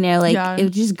Christ. You know, like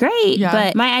it's just great. Yeah.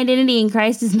 But my identity in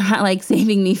Christ is not like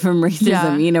saving me from racism.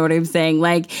 Yeah. You know what I'm saying?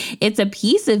 Like it's a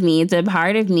piece of me. It's a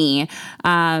part of me.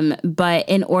 But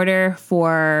in order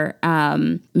for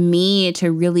me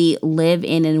to really live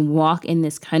in and walk in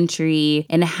this country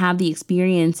and have the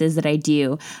experiences that I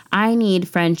do, I need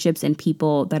friendships and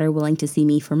people that are willing to see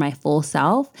me for my full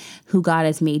self, who God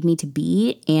has made me to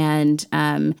be, and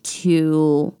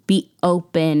to be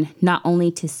open not only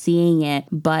to seeing it,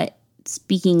 but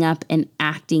speaking up and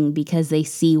acting because they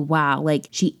see, wow, like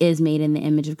she is made in the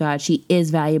image of God. She is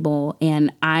valuable.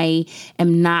 And I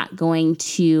am not going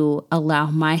to allow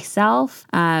myself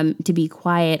to be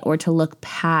quiet or to look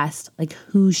past like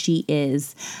who she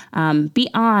is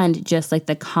beyond just like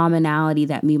the commonality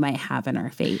that we might have in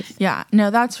our faith. Yeah, no,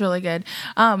 that's really good.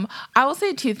 I will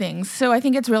say two things. So I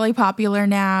think it's really popular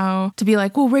now to be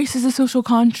like, well, race is a social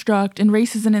construct and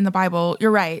race isn't in the Bible.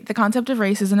 You're right. The concept of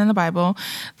race isn't in the Bible.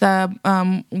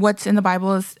 What's in the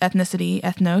Bible is ethnicity,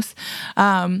 ethnos.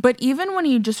 But even when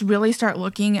you just really start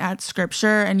looking at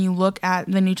scripture and you look at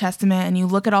the New Testament and you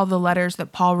look at all the letters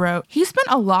that Paul wrote, he spent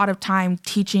a lot of time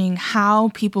teaching how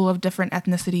people of different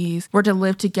ethnicities were to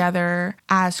live together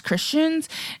as Christians.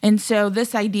 And so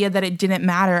this idea that it didn't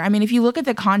matter, I mean, if you look at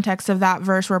the context of that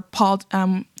verse where Paul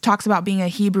talks about being a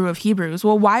Hebrew of Hebrews,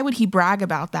 well, why would he brag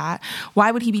about that?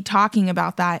 Why would he be talking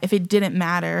about that if it didn't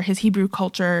matter? His Hebrew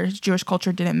culture, his Jewish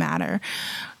culture didn't matter.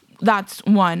 That's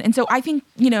one. And so I think,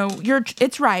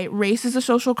 it's right. Race is a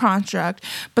social construct,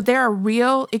 but there are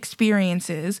real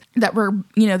experiences that were,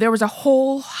 there was a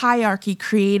whole hierarchy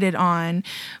created on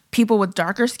people with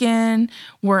darker skin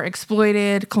were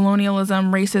exploited,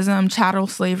 colonialism, racism, chattel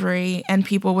slavery, and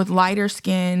people with lighter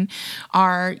skin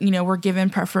were given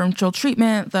preferential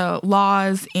treatment. The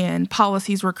laws and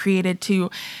policies were created to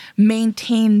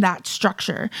maintain that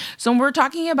structure. So when we're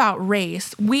talking about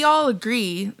race, we all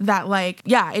agree that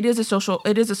it is a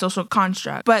social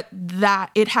construct, but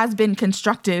that it has been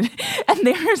constructed and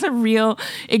there is a real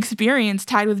experience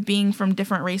tied with being from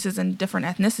different races and different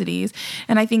ethnicities.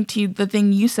 And I think to the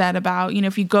thing you said about,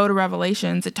 if you go to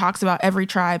Revelations, it talks about every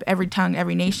tribe, every tongue,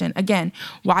 every nation. Again,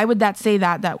 why would that say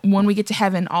that when we get to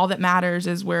heaven, all that matters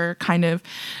is we're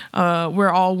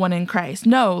all one in Christ?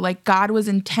 No, like God was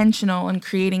intentional in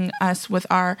creating us with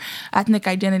our ethnic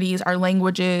identities, our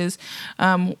languages,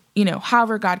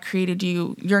 however God created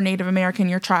you, you're Native American,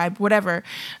 your tribe, whatever.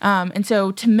 And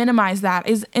so to minimize that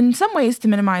is in some ways to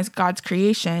minimize God's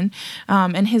creation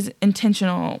and his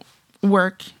intentional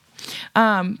work.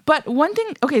 But one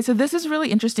thing, okay, so this is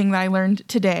really interesting that I learned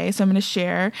today, so I'm going to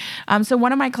share. So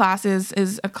one of my classes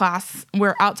is a class,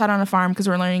 we're outside on a farm because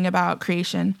we're learning about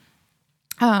creation.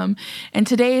 And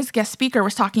today's guest speaker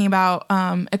was talking about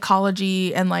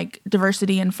ecology and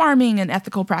diversity in farming and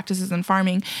ethical practices in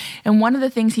farming. And one of the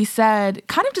things he said,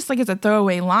 kind of just as a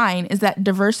throwaway line, is that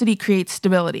diversity creates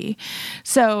stability.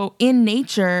 So in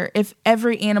nature, if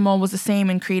every animal was the same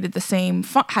and created the same,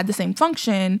 had the same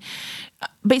function,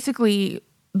 basically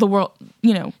the world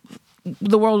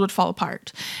would fall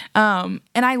apart. And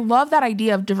I love that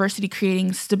idea of diversity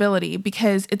creating stability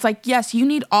because it's yes, you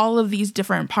need all of these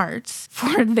different parts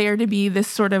for there to be this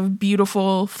sort of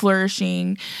beautiful,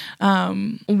 flourishing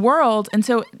world. And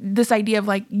so this idea of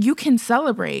you can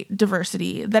celebrate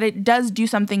diversity, that it does do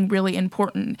something really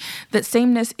important, that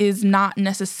sameness is not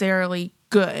necessarily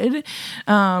good,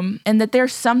 and that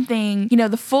there's something,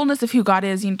 the fullness of who God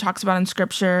is, talks about in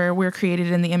scripture, we're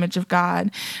created in the image of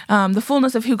God. The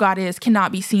fullness of who God is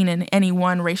cannot be seen in any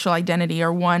one racial identity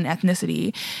or one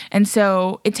ethnicity. And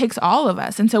so it takes all of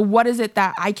us. And so what is it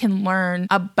that I can learn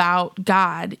about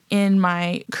God in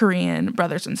my Korean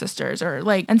brothers and sisters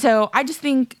and so I just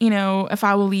think, if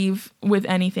I will leave with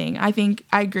anything, I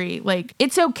agree.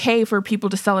 It's okay for people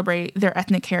to celebrate their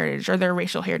ethnic heritage or their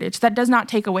racial heritage. That does not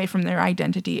take away from their identity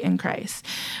identity in Christ,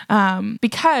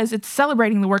 because it's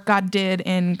celebrating the work God did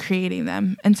in creating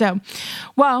them. And so,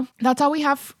 well, that's all we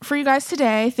have for you guys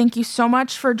today. Thank you so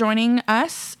much for joining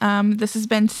us. This has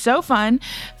been so fun.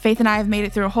 Faith and I have made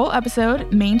it through a whole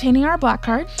episode maintaining our black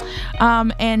card.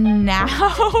 And now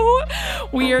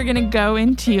we are going to go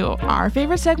into our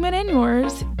favorite segment and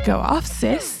yours, Go Off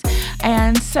Sis.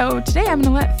 And so today I'm going to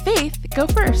let Faith go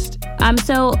first.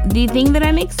 So the thing that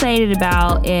I'm excited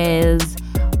about is,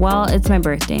 well, it's my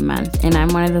birthday month, and I'm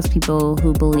one of those people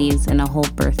who believes in a whole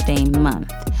birthday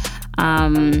month.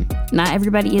 Not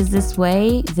everybody is this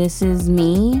way. This is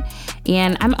me,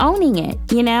 and I'm owning it,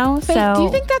 you know? Faith, so do you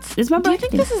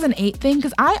think this is an 8 thing?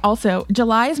 Because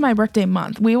July is my birthday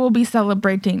month. We will be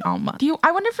celebrating all month.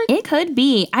 I wonder if it could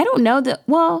be. I don't know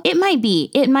well, it might be.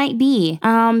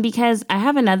 Because I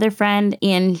have another friend,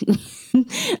 and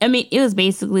I mean, it was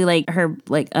basically like her,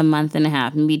 like a month and a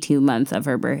half, maybe 2 months of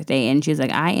her birthday. And she was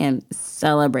like, I am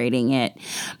celebrating it,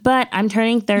 but I'm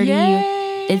turning 30. Yay.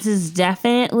 This is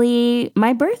definitely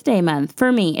my birthday month.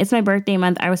 For me, it's my birthday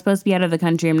month. I was supposed to be out of the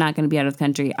country. I'm not going to be out of the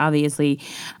country, obviously.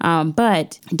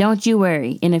 But don't you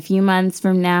worry. In a few months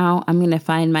from now, I'm going to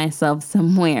find myself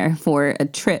somewhere for a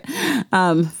trip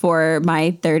for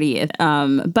my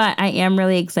 30th. But I am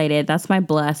really excited. That's my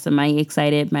bless. Am I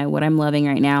excited? What I'm loving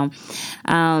right now.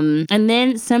 And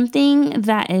then something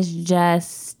that is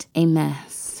just a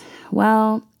mess.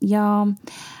 Well, y'all,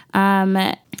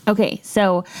 okay,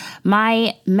 so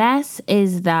my mess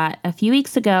is that a few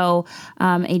weeks ago,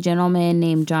 a gentleman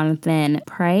named Jonathan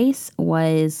Price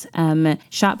was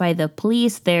shot by the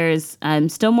police. There's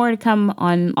still more to come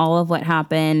on all of what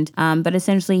happened, but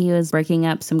essentially he was breaking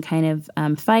up some kind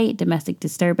of fight, domestic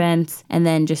disturbance, and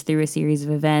then just through a series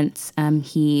of events,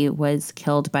 he was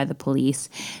killed by the police.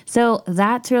 So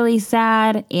that's really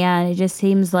sad, and it just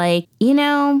seems like,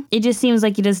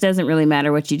 it just doesn't really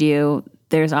matter what you do.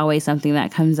 There's always something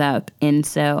that comes up. And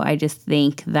so I just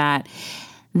think that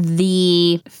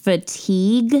the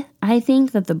fatigue, I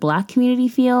think, that the Black community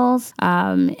feels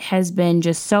has been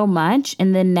just so much.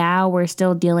 And then now we're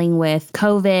still dealing with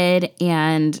COVID.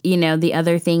 And, the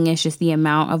other thing is just the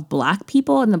amount of Black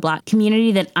people in the Black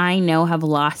community that I know have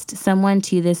lost someone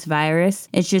to this virus.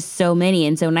 It's just so many.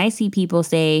 And so when I see people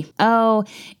say, oh,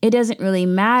 it doesn't really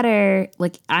matter,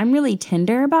 like, I'm really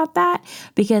tender about that,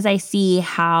 because I see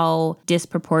how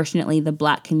disproportionately the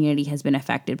Black community has been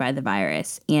affected by the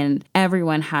virus. And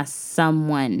everyone has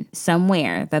someone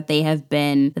somewhere that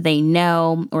they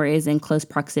know or is in close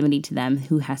proximity to them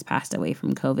who has passed away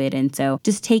from COVID. And so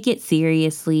just take it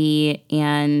seriously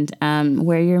and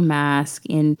wear your mask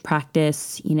and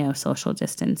practice, social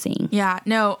distancing. Yeah,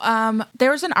 no,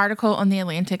 there was an article on The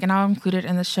Atlantic, and I'll include it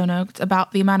in the show notes,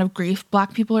 about the amount of grief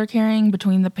Black people are carrying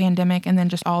between the pandemic and then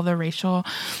just all the racial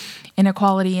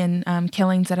inequality and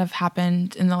killings that have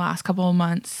happened in the last couple of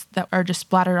months that are just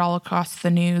splattered all across the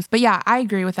news. But yeah, I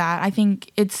agree with that. I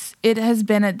think there's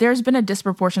been a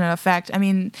disproportionate effect. I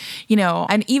mean,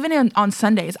 and even on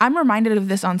Sundays, I'm reminded of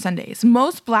this on Sundays.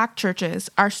 Most Black churches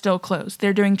are still closed.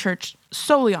 They're doing church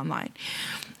solely online.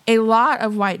 A lot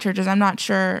of white churches, I'm not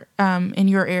sure in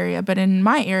your area, but in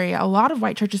my area, a lot of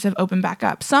white churches have opened back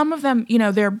up. Some of them,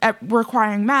 they're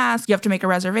requiring masks. You have to make a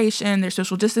reservation. There's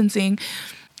social distancing.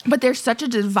 But there's such a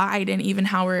divide in even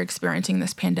how we're experiencing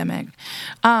this pandemic.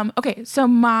 Okay, so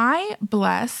my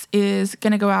bless is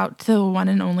going to go out to the one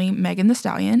and only Megan Thee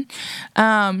Stallion.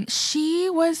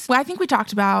 She was, I think we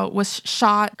talked about, was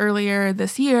shot earlier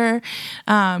this year,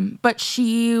 but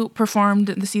she performed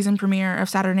the season premiere of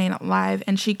Saturday Night Live,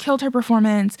 and she killed her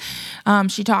performance.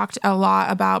 She talked a lot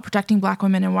about protecting Black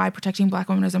women and why protecting Black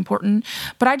women is important.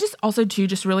 But I just also, too,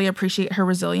 just really appreciate her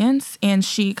resilience, and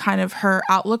her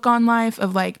outlook on life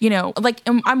of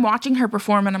I'm watching her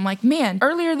perform and I'm like, man,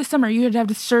 earlier this summer you had to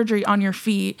have surgery on your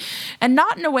feet, and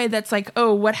not in a way that's like,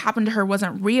 oh, what happened to her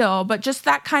wasn't real, but just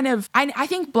that kind of, I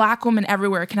think Black women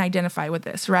everywhere can identify with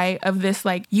this, right? Of this,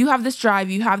 like, you have this drive,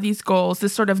 you have these goals,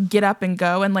 this sort of get up and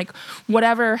go, and like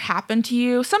whatever happened to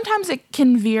you, sometimes it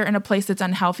can veer in a place that's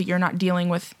unhealthy. You're not dealing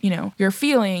with, your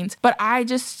feelings. But I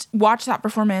just watched that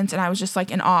performance and I was just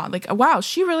like in awe, like, wow,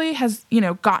 she really has,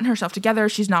 gotten herself together.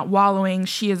 She's not wallowing.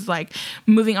 She is like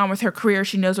moving on with her career.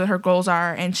 She knows what her goals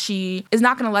are, and she is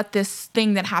not going to let this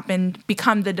thing that happened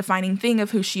become the defining thing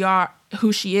of who she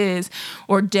who she is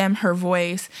or dim her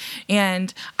voice.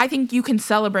 And I think you can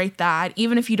celebrate that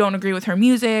even if you don't agree with her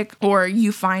music or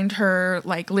you find her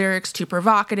like lyrics too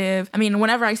provocative. I mean,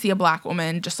 whenever I see a Black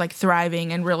woman just like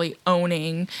thriving and really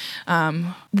owning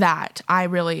that, I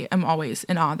really am always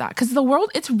in awe of that, because the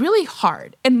world, it's really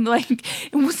hard. And like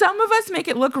some of us make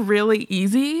it look really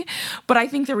easy, but I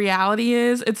think the reality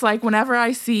is it's like whenever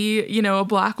I see, you know, a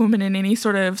Black woman in any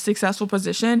sort of successful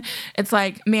position, it's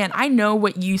like, man, I know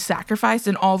what you sacrificed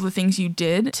and all the things you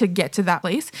did to get to that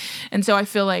place. And so I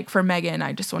feel like for Megan,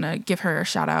 I just want to give her a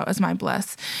shout out as my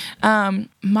bless.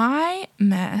 My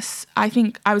mess, I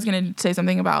think I was going to say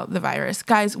something about the virus.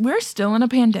 Guys, we're still in a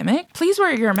pandemic. Please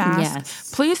wear your mask.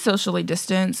 Yes. Please socially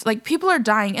distance. Like, people are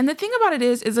dying. And the thing about it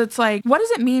is it's like, what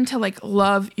does it mean to like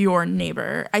love your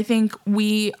neighbor? I think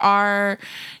we are,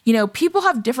 you know, people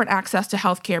have different access to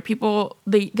healthcare.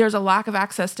 There's a lack of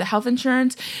access to health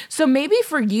insurance. So maybe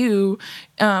for you,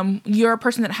 you're a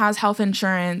person that has health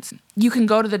insurance. You can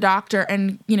go to the doctor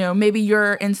and, you know, maybe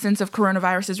your instance of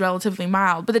coronavirus is relatively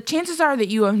mild, but the chances are that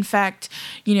you infect,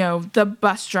 you know, the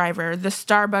bus driver, the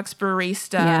Starbucks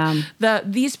barista,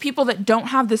 these people that don't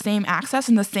have the same access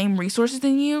and the same resources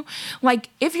than you. Like,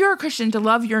 if you're a Christian, to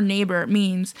love your neighbor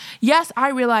means, yes, I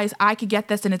realize I could get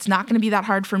this and it's not going to be that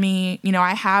hard for me. You know,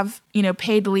 I have, you know,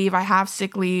 paid leave, I have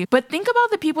sick leave, but think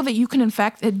about the people that you can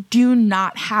infect that do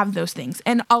not have those things.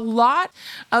 And a lot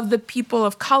of the people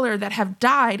of color that have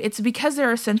died, it's because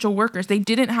they're essential workers. They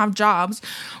didn't have jobs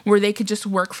where they could just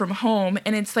work from home.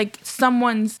 And it's like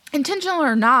someone's, intentional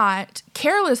or not,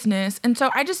 carelessness. And so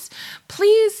I just,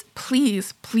 please,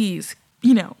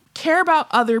 you know, care about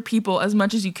other people as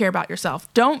much as you care about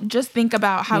yourself. Don't just think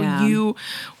about how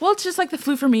it's just like the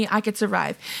flu for me, I could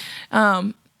survive.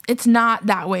 It's not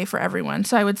that way for everyone.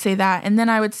 So I would say that. And then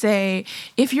I would say,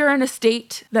 if you're in a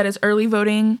state that is early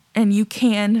voting and you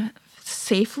can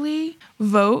safely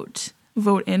vote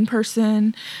in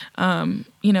person,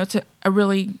 you know, it's a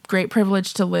really great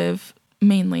privilege to live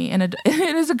mainly. And it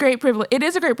is a great privilege. It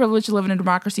is a great privilege to live in a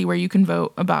democracy where you can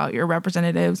vote about your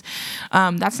representatives.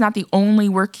 That's not the only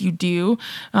work you do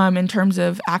in terms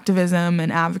of activism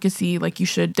and advocacy. Like,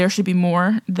 there should be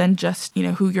more than just, you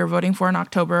know, who you're voting for in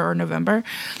October or November.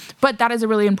 But that is a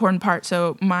really important part.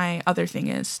 So my other thing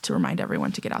is to remind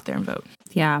everyone to get out there and vote.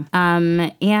 Yeah.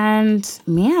 And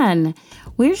man,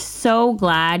 we're so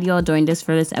glad y'all joined us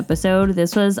for this episode.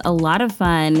 This was a lot of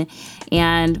fun.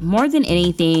 And more than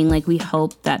anything, like, we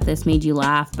hope that this made you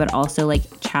laugh, but also like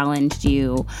challenged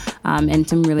you in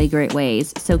some really great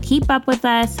ways. So keep up with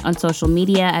us on social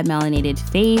media at Melanated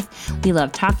Faith. We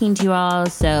love talking to you all.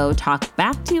 So talk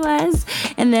back to us.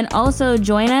 And then also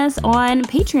join us on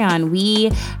Patreon.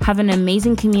 We have an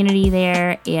amazing community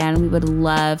there, and we would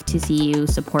love to see you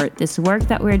support this work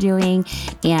that we're doing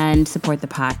and support the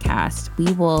podcast.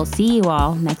 We will see you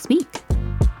all next week.